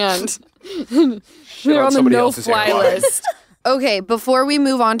been banned. shit They're on on the somebody else's no-fly airline. list. Okay, before we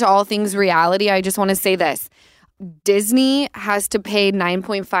move on to all things reality, I just want to say this. Disney has to pay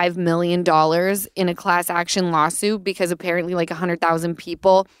 $9.5 million in a class action lawsuit because apparently like 100,000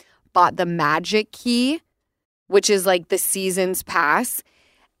 people bought the Magic Key, which is like the season's pass,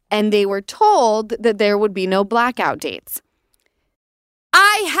 and they were told that there would be no blackout dates.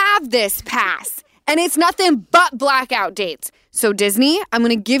 I have this pass, and it's nothing but blackout dates. So Disney, I'm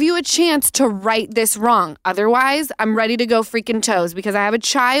going to give you a chance to right this wrong. Otherwise, I'm ready to go freaking toes because I have a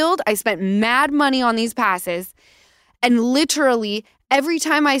child. I spent mad money on these passes. And literally, every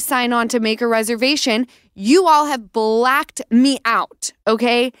time I sign on to make a reservation, you all have blacked me out,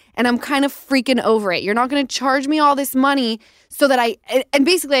 okay? And I'm kind of freaking over it. You're not going to charge me all this money so that and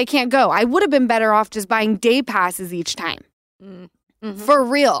basically I can't go. I would have been better off just buying day passes each time. Mm-hmm. For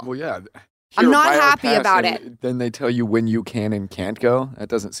real. well, yeah, I'm Your not Bio happy Pass, about and it. Then they tell you when you can and can't go. That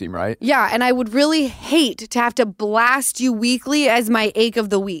doesn't seem right. Yeah, and I would really hate to have to blast you weekly as my ache of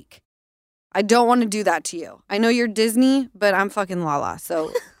the week. I don't want to do that to you. I know you're Disney, but I'm fucking Lala.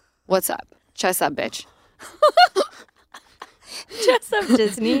 So what's up? Chess up, bitch. Chess up,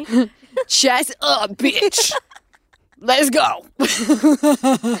 Disney. Chess up, bitch. Let's go.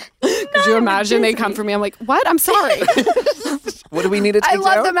 Could you imagine they come for me? I'm like, what? I'm sorry. What do we need to take I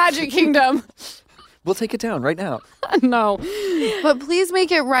love down? the Magic Kingdom. We'll take it down right now. No. But please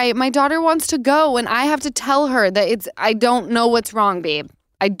make it right. My daughter wants to go, and I have to tell her that I don't know what's wrong, babe.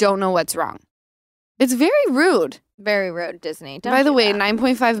 I don't know what's wrong. It's very rude. Very rude, Disney. Don't By the do way, that.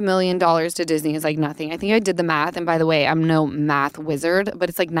 $9.5 million to Disney is like nothing. I think I did the math. And by the way, I'm no math wizard, but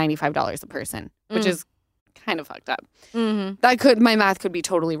it's like $95 a person, which is kind of fucked up. Mm-hmm. My math could be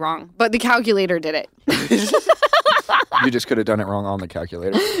totally wrong, but the calculator did it. You just could have done it wrong on the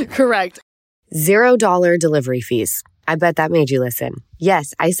calculator. Correct. $0 delivery fees. I bet that made you listen.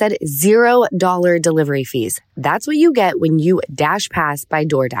 Yes, I said $0 delivery fees. That's what you get when you Dash Pass by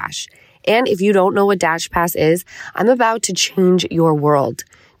DoorDash. And if you don't know what Dash Pass is, I'm about to change your world.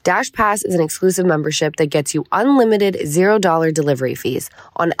 Dash Pass is an exclusive membership that gets you unlimited $0 delivery fees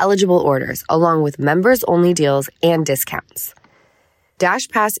on eligible orders, along with members-only deals and discounts. Dash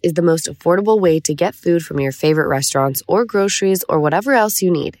Pass is the most affordable way to get food from your favorite restaurants or groceries or whatever else you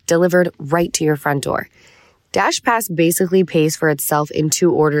need delivered right to your front door. Dash Pass basically pays for itself in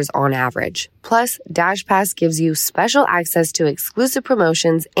 2 orders on average. Plus, Dash Pass gives you special access to exclusive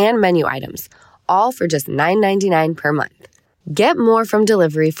promotions and menu items, all for just $9.99 per month. Get more from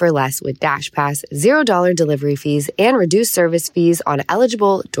delivery for less with Dash Pass, $0 delivery fees, and reduced service fees on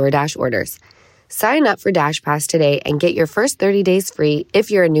eligible DoorDash orders. Sign up for Dash Pass today and get your first 30 days free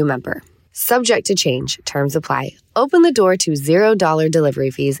if you're a new member. Subject to change. Terms apply. Open the door to $0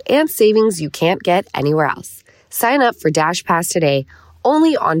 delivery fees and savings you can't get anywhere else. Sign up for Dash Pass today,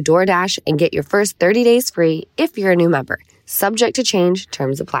 only on DoorDash, and get your first 30 days free if you're a new member. Subject to change.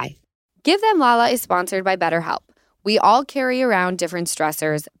 Terms apply. Give Them Lala is sponsored by BetterHelp. We all carry around different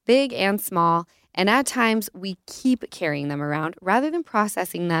stressors, big and small, and at times we keep carrying them around rather than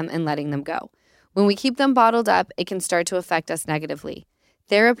processing them and letting them go. When we keep them bottled up, it can start to affect us negatively.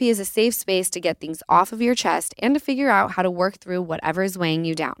 Therapy is a safe space to get things off of your chest and to figure out how to work through whatever is weighing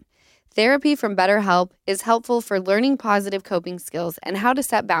you down. Therapy from BetterHelp is helpful for learning positive coping skills and how to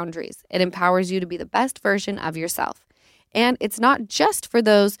set boundaries. It empowers you to be the best version of yourself. And it's not just for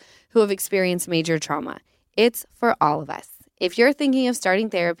those who have experienced major trauma. It's for all of us. If you're thinking of starting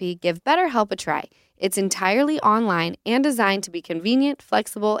therapy, give BetterHelp a try. It's entirely online and designed to be convenient,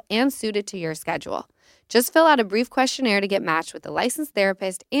 flexible, and suited to your schedule. Just fill out a brief questionnaire to get matched with a licensed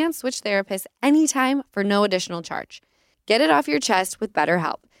therapist and switch therapists anytime for no additional charge. Get it off your chest with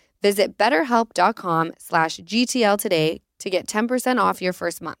BetterHelp. Visit BetterHelp.com/GTL today to get 10% off your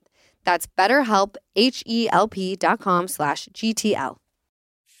first month. That's BetterHelp, HELP.com/GTL.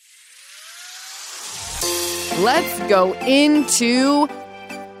 Let's go into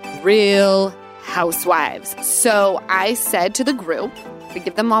Real Housewives. So I said to the group, we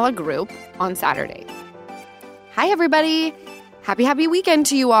give them all a group on Saturday. Hi, everybody. Happy weekend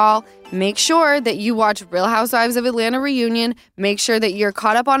to you all. Make sure that you watch Real Housewives of Atlanta reunion. Make sure that you're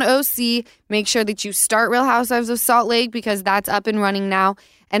caught up on OC. Make sure that you start Real Housewives of Salt Lake because that's up and running now.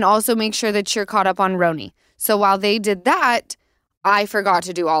 And also make sure that you're caught up on Roni. So while they did that, I forgot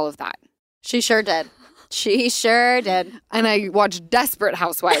to do all of that. She sure did. She sure did. And I watched Desperate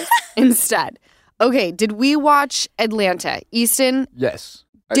Housewives instead. Okay, did we watch Atlanta? Easton, Yes.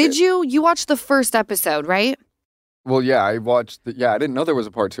 did you? You watched the first episode, right? Well, yeah, I watched. I didn't know there was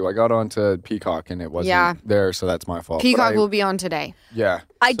a part 2. I got onto Peacock and it wasn't there, so that's my fault. Peacock But will be on today. Yeah.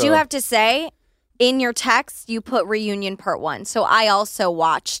 I do so- have to say, in your text, you put reunion part 1. So I also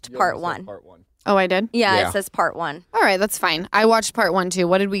watched You part almost said 1. Part 1. Oh, I did? Yeah, Yeah. it says part 1. All right, that's fine. I watched part 1 too.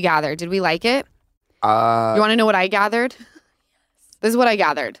 What did we gather? Did we like it? You Uh, want to know what I gathered? This is what I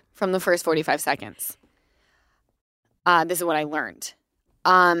gathered from the first 45 seconds. This is what I learned.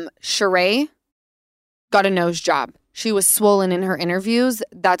 Sheree got a nose job. She was swollen in her interviews.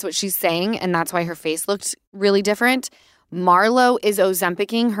 That's what she's saying, and that's why her face looked really different. Marlo is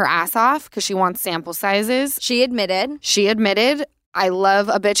Ozempicing her ass off because she wants sample sizes. She admitted. She admitted. I love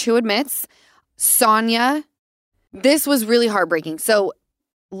a bitch who admits. Sonia, this was really heartbreaking. So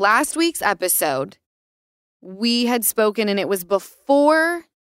last week's episode, we had spoken, and it was before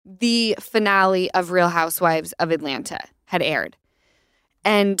the finale of Real Housewives of Atlanta had aired.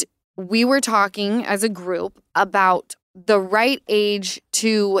 And we were talking as a group about the right age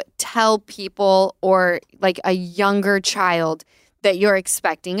to tell people or like a younger child that you're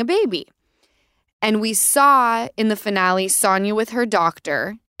expecting a baby. And we saw in the finale Sonia with her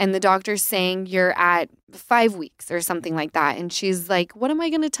doctor, and the doctor's saying you're at 5 weeks or something like that. And she's like, what am I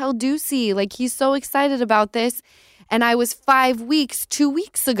going to tell Ducey? Like, he's so excited about this. And I was 5 weeks 2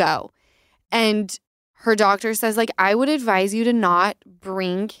 weeks ago. And her doctor says, like, I would advise you to not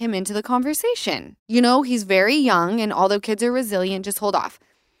bring him into the conversation. You know, he's very young, and although kids are resilient, just hold off.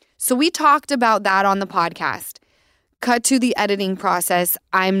 So we talked about that on the podcast. Cut to the editing process.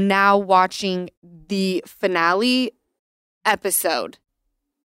 I'm now watching the finale episode.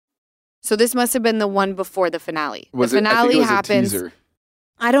 So this must have been the one before the finale. The finale happens.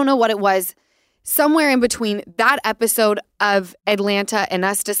 I don't know what it was. Somewhere in between that episode of Atlanta and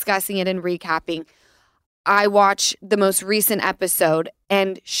us discussing it and recapping, I watch the most recent episode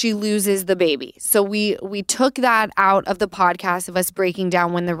and she loses the baby. So we took that out of the podcast of us breaking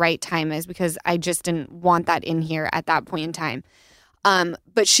down when the right time is because I just didn't want that in here at that point in time.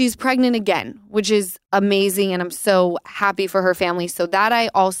 But she's pregnant again, which is amazing, and I'm so happy for her family. So that I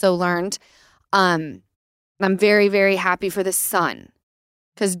also learned. I'm very, very happy for the son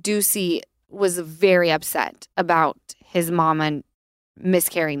because Ducey was very upset about his mama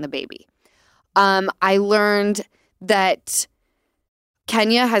miscarrying the baby. I learned that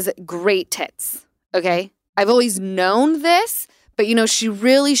Kenya has great tits, okay? I've always known this, but, you know, she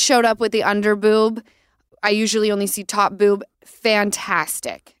really showed up with the under boob. I usually only see top boob.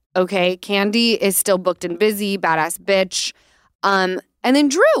 Fantastic, okay? Candy is still booked and busy, badass bitch. And then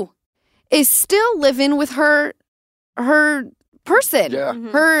Drew is still living with her person,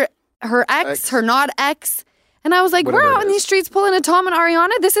 her ex, her not ex. And I was like, Whatever we're out in these streets pulling a Tom and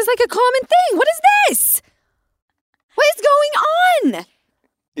Ariana. This is like a common thing. What is this? What is going on?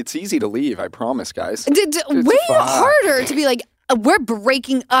 It's easy to leave, I promise, guys. Way harder to be like, we're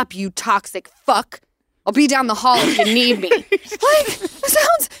breaking up, you toxic fuck. I'll be down the hall if you need me. Like,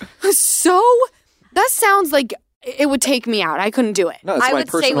 that sounds like it would take me out. I couldn't do it. No, it's my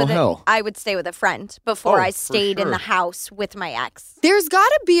personal hell. I would stay with a friend before I for stayed in sure. the house with my ex. There's got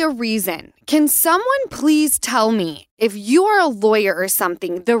to be a reason. Can someone please tell me, if you are a lawyer or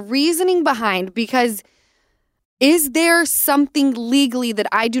something, the reasoning behind, because is there something legally that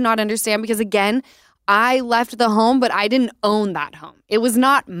I do not understand? Because again, I left the home, but I didn't own that home. It was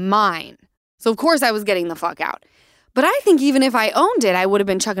not mine. So of course I was getting the fuck out. But I think even if I owned it, I would have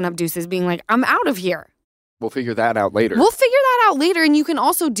been chucking up deuces being like, I'm out of here. We'll figure that out later. We'll figure that out later, and you can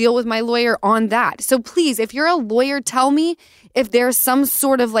also deal with my lawyer on that. So please, if you're a lawyer, tell me if there's some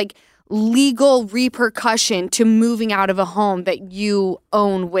sort of like legal repercussion to moving out of a home that you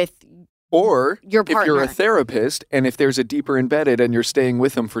own with or your if you're a partner. therapist and if there's a deeper embedded and you're staying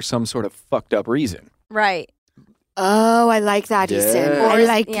with them for some sort of fucked up reason. Right. Oh, I like that, Easton. Yeah. I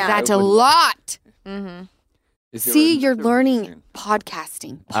like Yeah. that I a would- lot. Mm-hmm. See, you're Reason. learning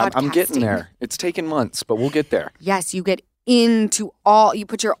podcasting. I'm getting there. It's taken months, but we'll get there. Yes, you get into you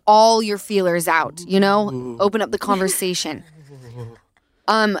put all your feelers out, you know? Open up the conversation.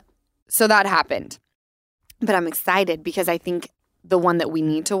 So that happened. But I'm excited because I think the one that we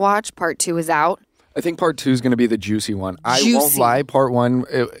need to watch, part 2, is out. I think part 2 is going to be the juicy one. I won't Juicy. lie. Part 1,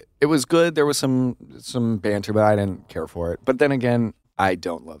 it was good. There was some banter, but I didn't care for it. But then again, I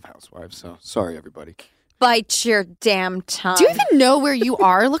don't love Housewives, so sorry, everybody. Bite your damn tongue. Do you even know where you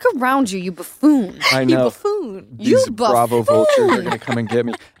are? Look around you, you buffoon. I You know. buffoon. These You Bravo buffoon. vultures are going to come and get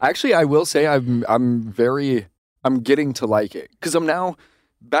me. Actually, I will say I'm getting to like it because I'm now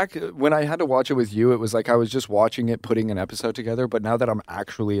back when I had to watch it with you. It was like I was just watching it, putting an episode together. But now that I'm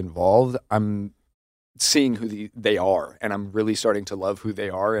actually involved, I'm seeing who they are, and I'm really starting to love who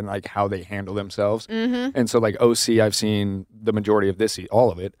they are and like how they handle themselves. Mm-hmm. And so, like OC, I've seen the majority of this, all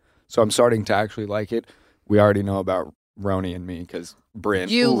of it. So I'm starting to actually like it. We already know about Roni and me because Bryn.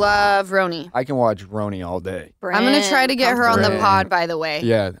 You ooh, love Roni. I can watch Roni all day. I'm going to try to get her on the Brand. pod, by the way.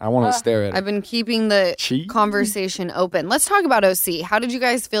 Yeah, I want to stare at I've it. been keeping the Cheese? conversation open. Let's talk about OC. How did you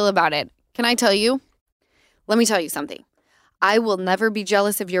guys feel about it? Can I tell you? Let me tell you something. I will never be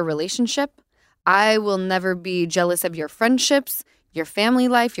jealous of your relationship. I will never be jealous of your friendships, your family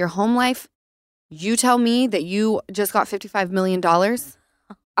life, your home life. You tell me that you just got $55 million.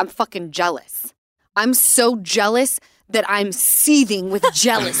 I'm fucking jealous. I'm so jealous that I'm seething with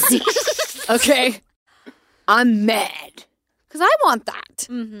jealousy. Okay? I'm mad. Because I want that.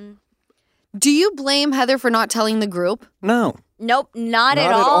 Mm-hmm. Do you blame Heather for not telling the group? No. Nope, not at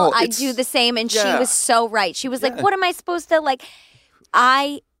Not at all. all. I It's- do the same, and she yeah. was so right. She was like, Yeah. "What am I supposed to like?"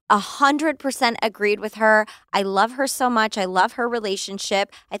 I 100% agreed with her. I love her so much. I love her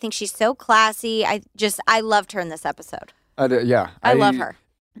relationship. I think she's so classy. I loved her in this episode. Yeah. I love her.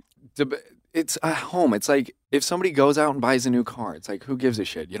 It's a home. It's like if somebody goes out and buys a new car, it's like, who gives a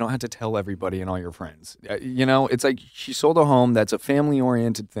shit? You don't have to tell everybody and all your friends. You know, it's like she sold a home. That's a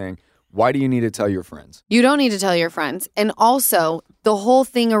family-oriented thing. Why do you need to tell your friends? You don't need to tell your friends. And also, the whole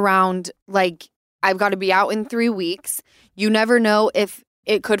thing around, like, I've got to be out in 3 weeks. You never know if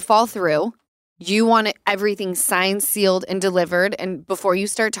it could fall through. You want everything signed, sealed, and delivered. And before you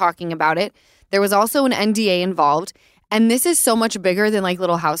start talking about it, there was also an NDA involved. And this is so much bigger than like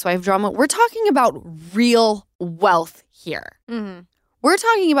Little Housewife drama. We're talking about real wealth here. Mm-hmm. We're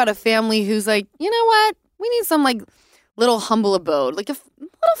talking about a family who's like, you know what? We need some like little humble abode, like a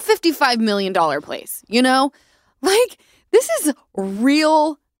little $55 million place, you know? Like, this is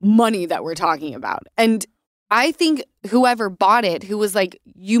real money that we're talking about. And I think whoever bought it, who was like,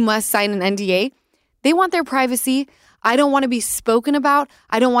 you must sign an NDA, they want their privacy. I don't want to be spoken about.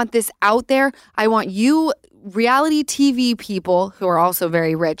 I don't want this out there. I want you reality TV people who are also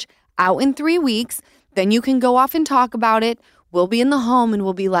very rich out in 3 weeks. Then you can go off and talk about it. We'll be in the home and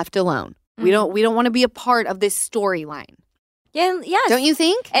we'll be left alone. Mm-hmm. We don't want to be a part of this storyline. Yeah, yes. Don't you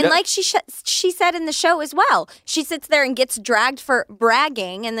think? And like she said in the show as well, she sits there and gets dragged for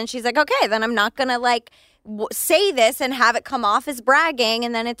bragging, and then she's like, okay, then I'm not gonna like say this and have it come off as bragging,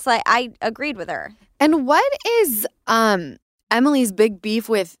 and then it's like I agreed with her. And what is Emily's big beef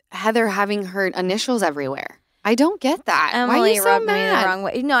with Heather having her initials everywhere? I don't get that. Emily Why are you so rubbed mad? me the wrong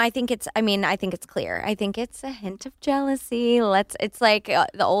way. No, I think it's clear. I think it's a hint of jealousy. It's like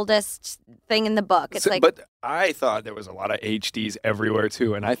the oldest thing in the book. It's like, but I thought there was a lot of HDs everywhere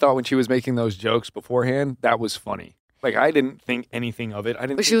too, and I thought when she was making those jokes beforehand, that was funny. Like, I didn't think anything of it. I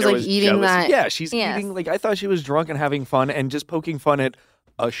didn't. But think she was there like eating jealousy. that. Yeah, she's Yes. eating. Like, I thought she was drunk and having fun and just poking fun at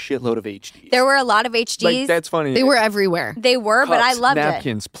a shitload of HDs. there were a lot of HDs. Like, that's funny. They were everywhere. They were, but I Cups, loved it.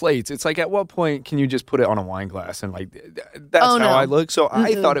 napkins, plates. It's like, at what point can you just put it on a wine glass and like that's Oh, how no. I look? So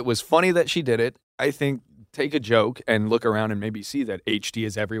I Mm-mm. thought it was funny that she did it. I think take a joke and look around and maybe see that HD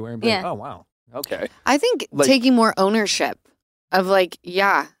is everywhere and be like, Yeah. oh wow, okay. I think Like- taking more ownership of like,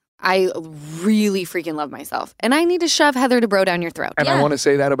 yeah, I really freaking love myself. And I need to shove Heather Dubrow down your throat. And Yeah. I want to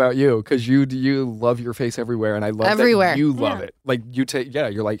say that about you because you love your face everywhere, and I love Everywhere. that you love Yeah. it. Like you take,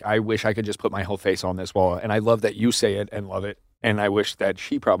 you're like, I wish I could just put my whole face on this wall, and I love that you say it and love it. And I wish that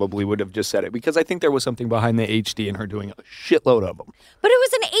she probably would have just said it because I think there was something behind the HD and her doing a shitload of them. But it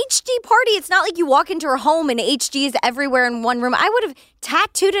was an HD party. It's not like you walk into her home and HD is everywhere in one room. I would have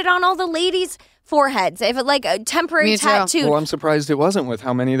tattooed it on all the ladies' foreheads. If it like a temporary Me too. tattoo. Well, I'm surprised it wasn't with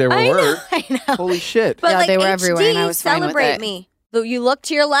how many there were. I know. Holy shit! But Yeah, like they were HD, everywhere, and I was fine with celebrate it. me. You look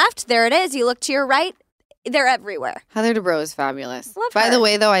to your left, there it is. You look to your right, they're everywhere. Heather Dubrow is fabulous. Love By her. the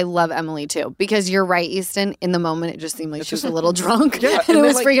way, though, I love Emily too because you're right, Easton. In the moment, it just seemed like she was a little drunk, Yeah, and it and then,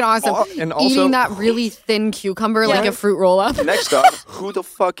 was like, freaking awesome. and also- Eating that really thin cucumber like a fruit roll up. Next up, who the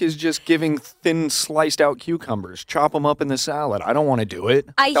fuck is just giving thin sliced out cucumbers? Chop them up in the salad. I don't want to do it.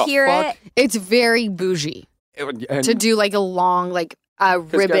 I The hear fuck? it. It's very bougie And to do like a long like 'cause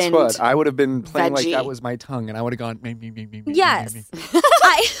guess ribboned. what? I would have been playing like veggie. that was my tongue, and I would have gone. Yes.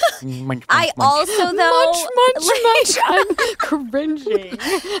 I also though Munch. I'm cringing.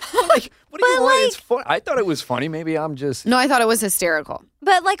 like, what do you But, want? like- It's fun. I thought it was funny. Maybe I'm just. No, I thought it was hysterical.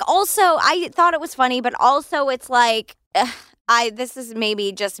 But like also I thought it was funny, but also it's like this is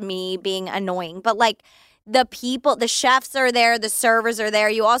maybe just me being annoying, but like the people, the chefs are there, the servers are there.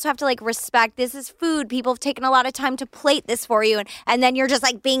 You also have to like respect this is food. People have taken a lot of time to plate this for you, and then you're just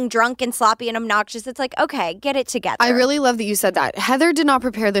like being drunk and sloppy and obnoxious. It's like, okay, get it together. I really love that you said that. Heather did not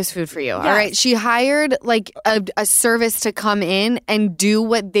prepare this food for you. All Yes. right. She hired like a service to come in and do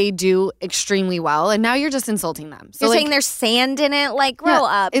what they do extremely well. And now you're just insulting them. So You're like, saying there's sand in it, like grow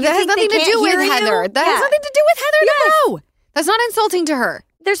up. That You has think nothing they to can't do with hear you? Heather. That Yeah. has nothing to do with Heather Yes. Dubrow. That's not insulting to her.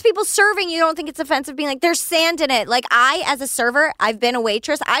 There's people serving. You don't think it's offensive being like, there's sand in it. Like I, as a server, I've been a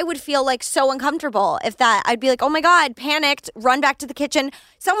waitress. I would feel like so uncomfortable if that, I'd be like, oh my God, panicked, run back to the kitchen.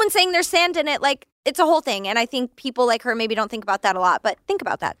 Someone's saying there's sand in it. Like it's a whole thing. And I think people like her maybe don't think about that a lot, but think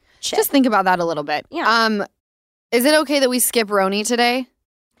about that shit. Just think about that a little bit. Yeah. Is it okay that we skip Roni today?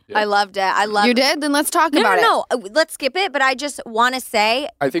 I loved it. I loved You did? Then let's talk No, about it. no. Let's skip it. But I just want to say,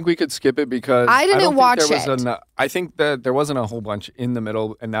 I think we could skip it because I didn't don't think watch there was it. I think that there wasn't a whole bunch in the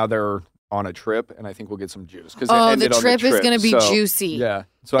middle, and now they're on a trip, and I think we'll get some juice. 'Cause it Oh, the ended on trip is going to be so, juicy. Yeah,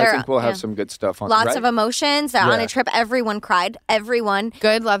 so They're- I think we'll have yeah. some good stuff on. lots right? of emotions. They're on Yeah. a trip. Everyone cried. Everyone.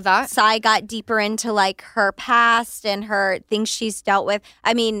 Good. Love that. Sai got deeper into like her past and her things she's dealt with.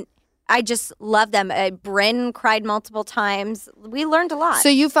 I mean, I just love them. Bryn cried multiple times. We learned a lot. So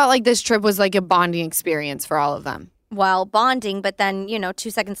you felt like this trip was like a bonding experience for all of them. While bonding, but then, 2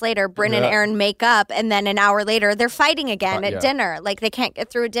 seconds later, Bryn and Yeah. Aaron make up, and then an hour later, they're fighting again at Yeah. dinner. Like, they can't get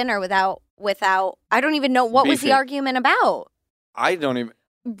through a dinner without without, I don't even know what was the Beefing. argument about. I don't even.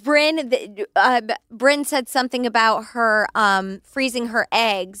 Bryn said something about her freezing her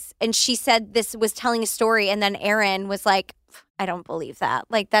eggs, and she said this was telling a story, and then Aaron was like, I don't believe that.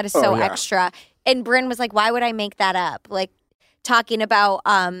 Like, that is so extra. And Bryn was like, why would I make that up? Like, talking about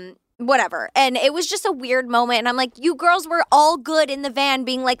whatever. And it was just a weird moment. And I'm like, you girls were all good in the van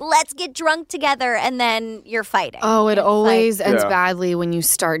being like, let's get drunk together. And then you're fighting. Oh, it It's always like, ends Yeah. badly when you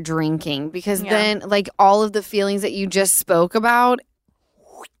start drinking because Yeah. then, like, all of the feelings that you just spoke about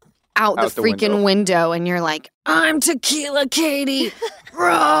out the Out the freaking window. And you're like, I'm Tequila Katie.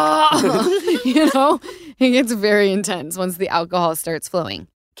 Raw. You know, it gets very intense once the alcohol starts flowing.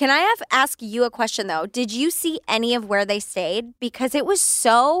 Can I ask you a question, though? Did you see any of where they stayed? Because it was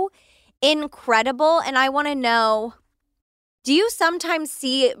so incredible. And I want to know, do you sometimes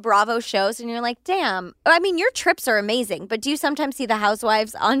see Bravo shows and you're like, damn, I mean, your trips are amazing, but do you sometimes see the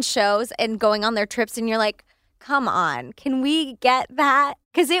housewives on shows and going on their trips and you're like, come on, can we get that?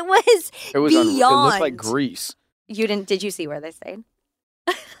 Because it was It beyond. looked like Greece. Did you see where they stayed?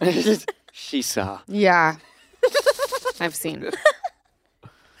 She saw. Yeah. I've seen.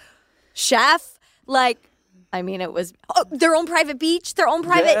 Chef, like, I mean, it was their own private beach, their own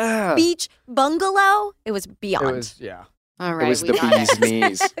private Yeah. beach bungalow. It was It beyond. was, yeah. All right. It was we the got it. bee's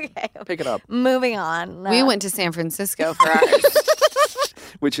knees. Okay, Pick it up. moving on. We went to San Francisco for ours.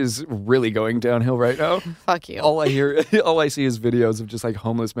 Which is really going downhill right now. Fuck you. All I see is videos of just like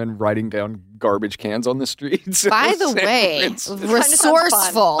homeless men writing down garbage cans on the streets. By of the San way,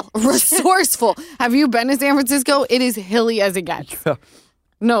 Francisco. resourceful. Have you been to San Francisco? It is hilly as it gets. Yeah.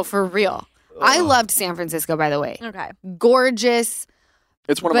 No, for real. I loved San Francisco, by the way. Okay. Gorgeous,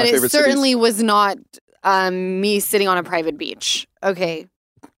 It's one of but my it favorite certainly cities. was not me sitting on a private beach. Okay.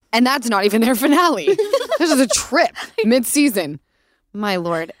 And that's not even their finale. This is a trip mid-season. My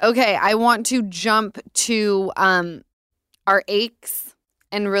Lord. Okay, I want to jump to our aches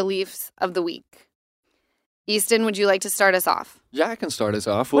and reliefs of the week. Easton, would you like to start us off? Yeah, I can start us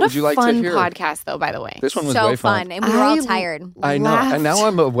off. What What would you a like fun to hear? podcast, though, by the way. This one was So way fun. And we were all I- tired. I know. And now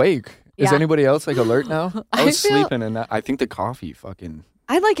I'm awake. Is Yeah. anybody else like alert now? I was feel- sleeping and I think the coffee fucking.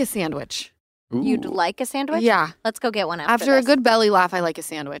 I'd like a sandwich. You'd Ooh. like a sandwich? Yeah. Let's go get one After a this. good belly laugh, I like a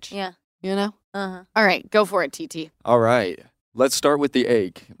sandwich. Yeah. You know? Uh-huh. All right, go for it, TT. All right. Let's start with the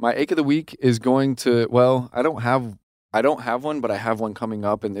ache. My ache of the week is going to, well, I don't have one, but I have one coming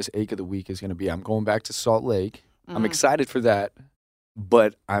up, and this ache of the week is going to be I'm going back to Salt Lake. I'm Mm. excited for that,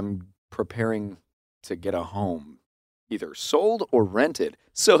 but I'm preparing to get a home, either sold or rented.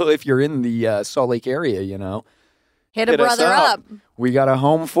 So if you're in the Salt Lake area, Hit a hit us brother up. we got a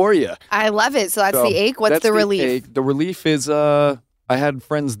home for you. I love it. So that's So the ache. What's that's the relief? ache. The relief is I had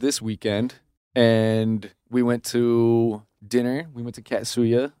friends this weekend, and we went to dinner. We went to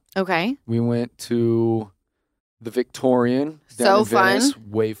Katsuya. Okay. We went to the Victorian. So down in fun. Venice.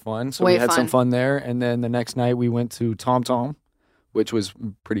 Way fun. So Way we had some fun. fun there. And then the next night we went to Tom Tom, which was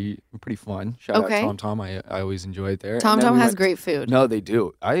pretty fun. Shout Okay. out Tom Tom. I always enjoy it there. And Tom then Tom we has went- great food. No, they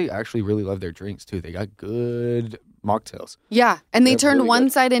do. I actually really love their drinks too. They got good mocktails. Yeah. And they They're turned really one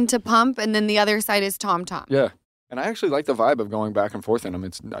good. side into Pump and then the other side is Tom Tom. Yeah. And I actually like the vibe of going back and forth in them.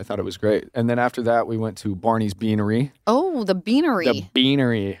 I thought it was great. And then after that, we went to Barney's Beanery. Oh, the beanery. The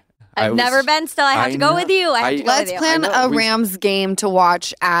Beanery. I've never been still. I have I to go know. with you. I have to go Let's with you. plan I know. a Rams game to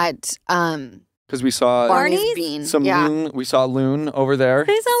watch at Because we saw Barney's Barney's? Bean. some yeah. Loon. We saw Loon over there.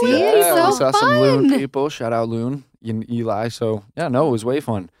 He's a See? lady. so we saw some Loon fun. people. Shout out Loon and Eli. So yeah, no, it was way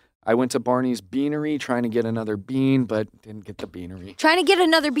fun. I went to Barney's Beanery trying to get another bean, but didn't get the beanery. Trying to get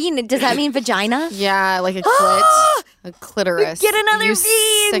another bean. Does that mean vagina? Yeah, like a clit. A clitoris. Get another you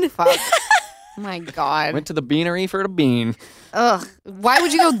bean. Sick fuck. Oh my God. Went to the Beanery for the bean. Ugh. Why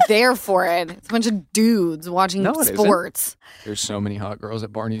would you go there for it? It's a bunch of dudes watching No, it isn't. sports. There's so many hot girls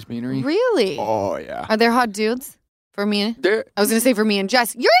at Barney's Beanery. Really? Oh yeah. Are there hot dudes? For me? There. I was going to say for me and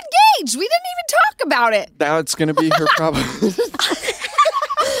Jess. You're engaged. We didn't even talk about it. That's gonna be her problem.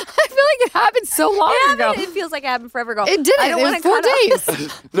 I feel like it happened so long ago. It feels like it happened forever ago. It didn't. I don't It wanna was 4 cut off.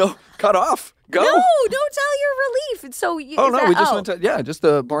 days. No, cut off. Go. No, don't tell your relief. It's so. Oh no, we just went to just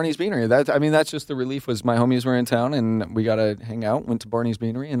the Barney's Beanery. That's just the relief was my homies were in town and we got to hang out. Went to Barney's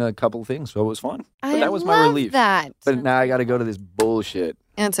Beanery and a couple of things, so it was fun. But I that was my love relief. that. But now I got to go to this bullshit.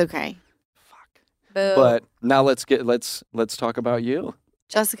 It's okay. Boo. But now let's talk about you.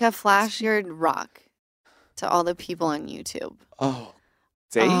 Jessica, flash your rock to all the people on YouTube. Oh,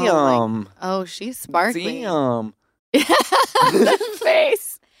 Oh, damn. Oh, she's sparkly. Damn. The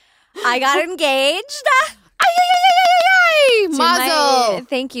face. I got engaged. Ay, To Mazel.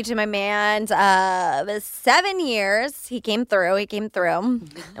 thank you to my man. 7 years. He came through.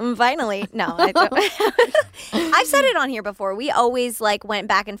 And finally, no. I've said it on here before. We always like went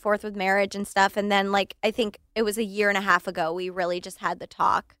back and forth with marriage and stuff. And then like, I think it was a year and a half ago, we really just had the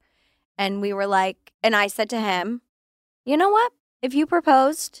talk. And we were like, and I said to him, you know what? If you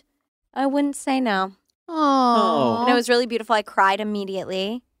proposed, I wouldn't say no. Oh. And it was really beautiful. I cried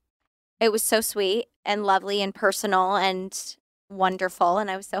immediately. It was so sweet and lovely and personal and wonderful. And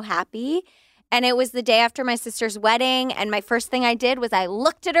I was so happy. And it was the day after my sister's wedding. And my first thing I did was I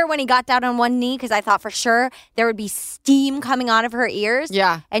looked at her when he got down on one knee because I thought for sure there would be steam coming out of her ears.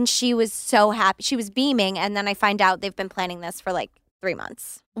 Yeah. And she was so happy. She was beaming. And then I find out they've been planning this for like 3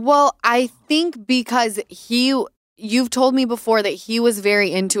 months. Well, I think because you've told me before that he was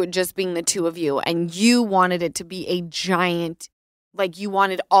very into it just being the two of you, and you wanted it to be a giant, like you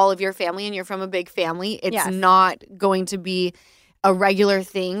wanted all of your family, and you're from a big family. It's Yes. not going to be a regular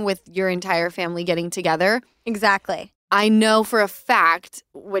thing with your entire family getting together. Exactly. I know for a fact,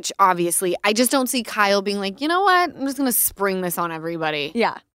 which obviously I just don't see Kyle being like, you know what? I'm just going to spring this on everybody.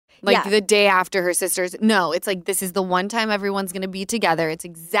 Yeah. Like Yeah. the day after her sister's. No, it's like this is the one time everyone's going to be together. It's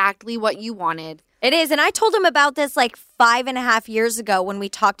exactly what you wanted. It is. And I told him about this like 5.5 years ago when we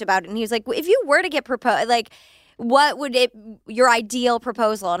talked about it. And he was like, if you were to get proposed, like, what would your ideal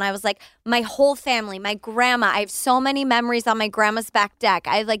proposal? And I was like, my whole family, my grandma. I have so many memories on my grandma's back deck.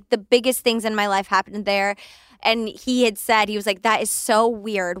 I like the biggest things in my life happened there. And he had said, he was like, that is so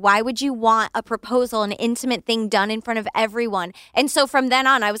weird. Why would you want a proposal, an intimate thing done in front of everyone? And so from then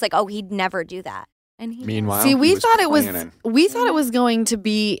on, I was like, oh, he'd never do that. And he Meanwhile, See, he we was thought it was planning. going to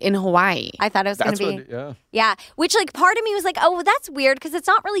be in Hawaii. I thought it was going That's to be. what, yeah. Yeah, which like part of me was like, oh, well, that's weird because it's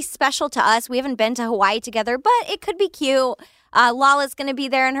not really special to us. We haven't been to Hawaii together, but it could be cute. Lala's going to be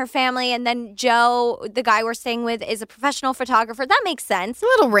there and her family. And then Joe, the guy we're staying with, is a professional photographer. That makes sense. A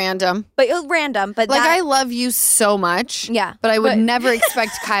little random. But random. But Like, that, I love you so much. Yeah, But I would but- never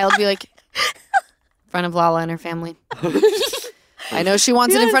expect Kyle to be like, in front of Lala and her family. I know she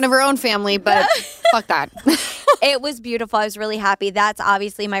wants it in front of her own family, but fuck that. it was beautiful. I was really happy. That's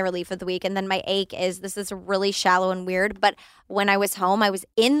obviously my relief of the week. And then my ache is, this is really shallow and weird, but when I was home, I was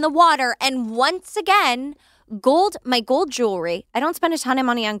in the water. And once again, my gold jewelry. I don't spend a ton of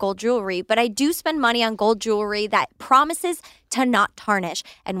money on gold jewelry, but I do spend money on gold jewelry that promises to not tarnish.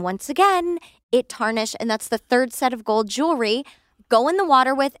 And once again, it tarnished. And that's the third set of gold jewelry. Go in the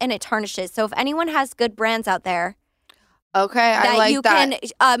water with and it tarnishes. So if anyone has good brands out there Okay, I that like you that.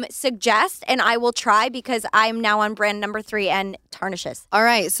 can suggest, and I will try because I'm now on brand number 3 and tarnishes. All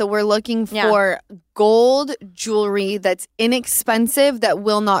right, so we're looking Yeah. for gold jewelry that's inexpensive that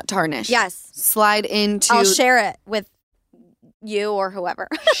will not tarnish. Yes. Slide into I'll share it with you or whoever.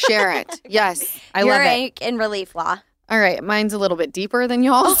 share it. Yes, I Your love it. ache and relief law. All right, mine's a little bit deeper than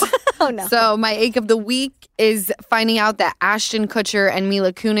y'all's. Oh, no. So my ache of the week is finding out that Ashton Kutcher and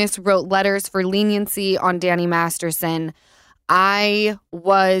Mila Kunis wrote letters for leniency on Danny Masterson. I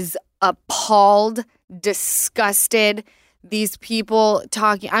was appalled, disgusted. These people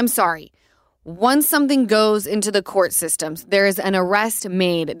talking. I'm sorry. Once something goes into the court systems, there is an arrest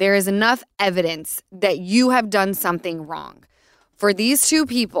made. There is enough evidence that you have done something wrong. For these two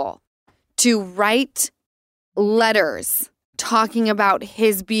people to write letters talking about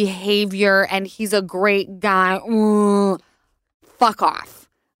his behavior and he's a great guy. Fuck off.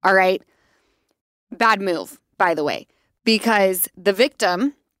 All right. Bad move, by the way, because the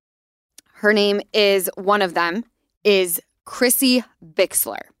victim, her name is one of them, is Chrissy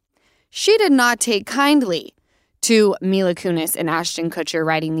Bixler. She did not take kindly to Mila Kunis and Ashton Kutcher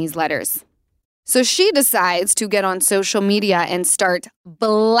writing these letters. So she decides to get on social media and start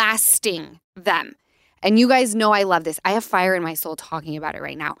blasting them. And you guys know I love this. I have fire in my soul talking about it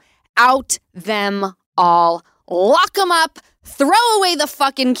right now. Out them all. Lock them up. Throw away the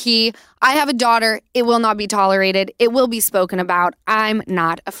fucking key. I have a daughter. It will not be tolerated. It will be spoken about. I'm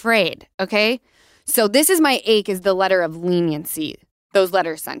not afraid. Okay? So this is my ache, is the letter of leniency. Those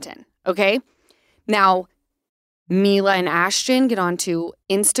letters sent in. Okay? Now, Mila and Ashton get onto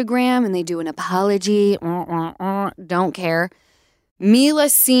Instagram and they do an apology. Don't care. Mila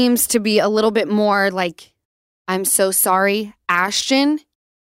seems to be a little bit more like, I'm so sorry. Ashton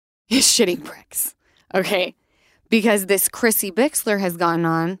is shitting bricks, okay? Because this Chrissy Bixler has gone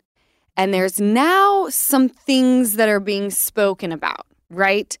on, and there's now some things that are being spoken about,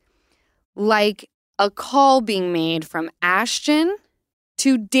 right? Like a call being made from Ashton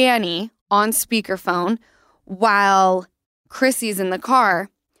to Danny on speakerphone while Chrissy's in the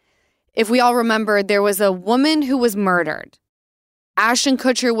car. If we all remember, there was a woman who was murdered. Ashton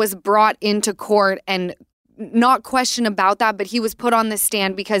Kutcher was brought into court and not question about that, but he was put on the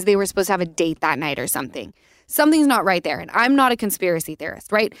stand because they were supposed to have a date that night or something. Something's not right there. And I'm not a conspiracy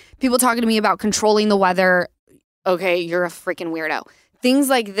theorist, right? People talking to me about controlling the weather. Okay, you're a freaking weirdo. Things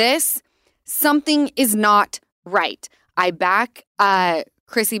like this, something is not right. I back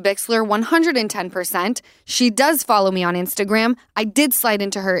Chrissy Bixler 110%. She does follow me on Instagram. I did slide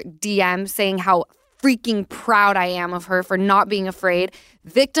into her DM saying how freaking proud I am of her for not being afraid.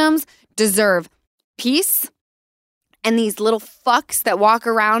 Victims deserve peace. And these little fucks that walk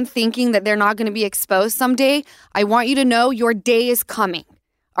around thinking that they're not going to be exposed someday, I want you to know your day is coming.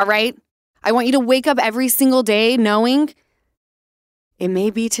 All right? I want you to wake up every single day knowing it may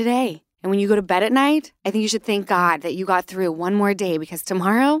be today. And when you go to bed at night, I think you should thank God that you got through one more day because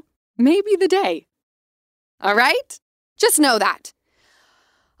tomorrow may be the day. All right? Just know that.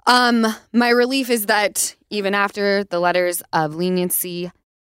 My relief is that even after the letters of leniency,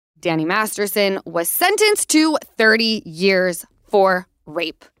 Danny Masterson was sentenced to 30 years for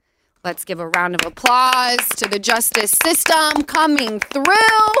rape. Let's give a round of applause to the justice system coming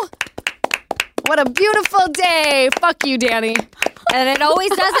through. What a beautiful day. Fuck you, Danny. And it always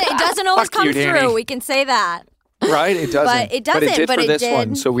doesn't. It doesn't always Fuck you, come Danny. through. We can say that. Right? It doesn't. But it doesn't, But it did but for it this did.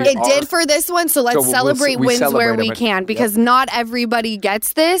 one. So we It are, did for this one, so let's So celebrate we wins celebrate where we them. can because not everybody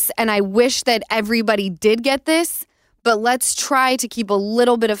gets this, and I wish that everybody did get this, but let's try to keep a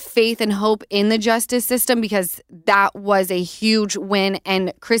little bit of faith and hope in the justice system because that was a huge win.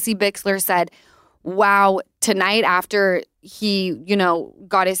 And Chrissy Bixler said, wow, tonight after he,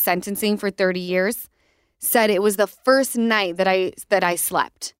 got his sentencing for 30 years, said it was the first night that I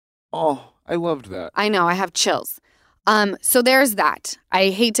slept. Oh, I loved that. I know, I have chills. So there's that. I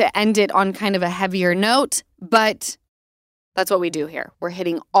hate to end it on kind of a heavier note, but that's what we do here. We're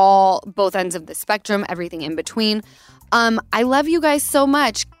hitting both ends of the spectrum, everything in between. I love you guys so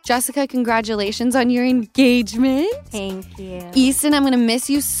much. Jessica, congratulations on your engagement. Thank you. Easton, I'm going to miss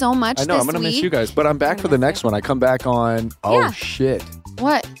you so much I know, I'm going to miss you guys, but I'm back for the next one. I come back on, shit.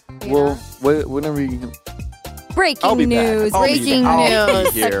 What? Well, whenever you can. I'll Breaking be back. news. I'll be Breaking back. I'll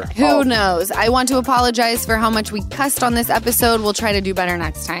news. be here. Who knows? I want to apologize for how much we cussed on this episode. We'll try to do better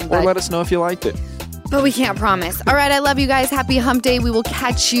next time. Or let us know if you liked it. But we can't promise. All right, I love you guys. Happy hump day. We will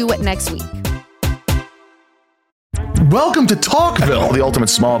catch you next week. Welcome to Talkville. The Ultimate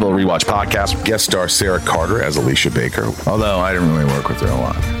Smallville Rewatch Podcast. Guest star Sarah Carter as Alicia Baker. Although I didn't really work with her a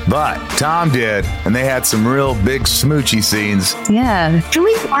lot. But Tom did, and they had some real big smoochy scenes. Yeah. Can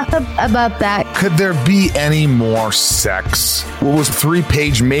we talk about that? Could there be any more sex? What was a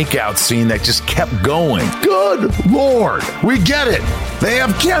 3-page makeout scene that just kept going? Good Lord. We get it. They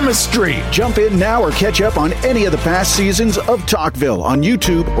have chemistry. Jump in now or catch up on any of the past seasons of Talkville on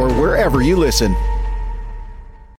YouTube or wherever you listen.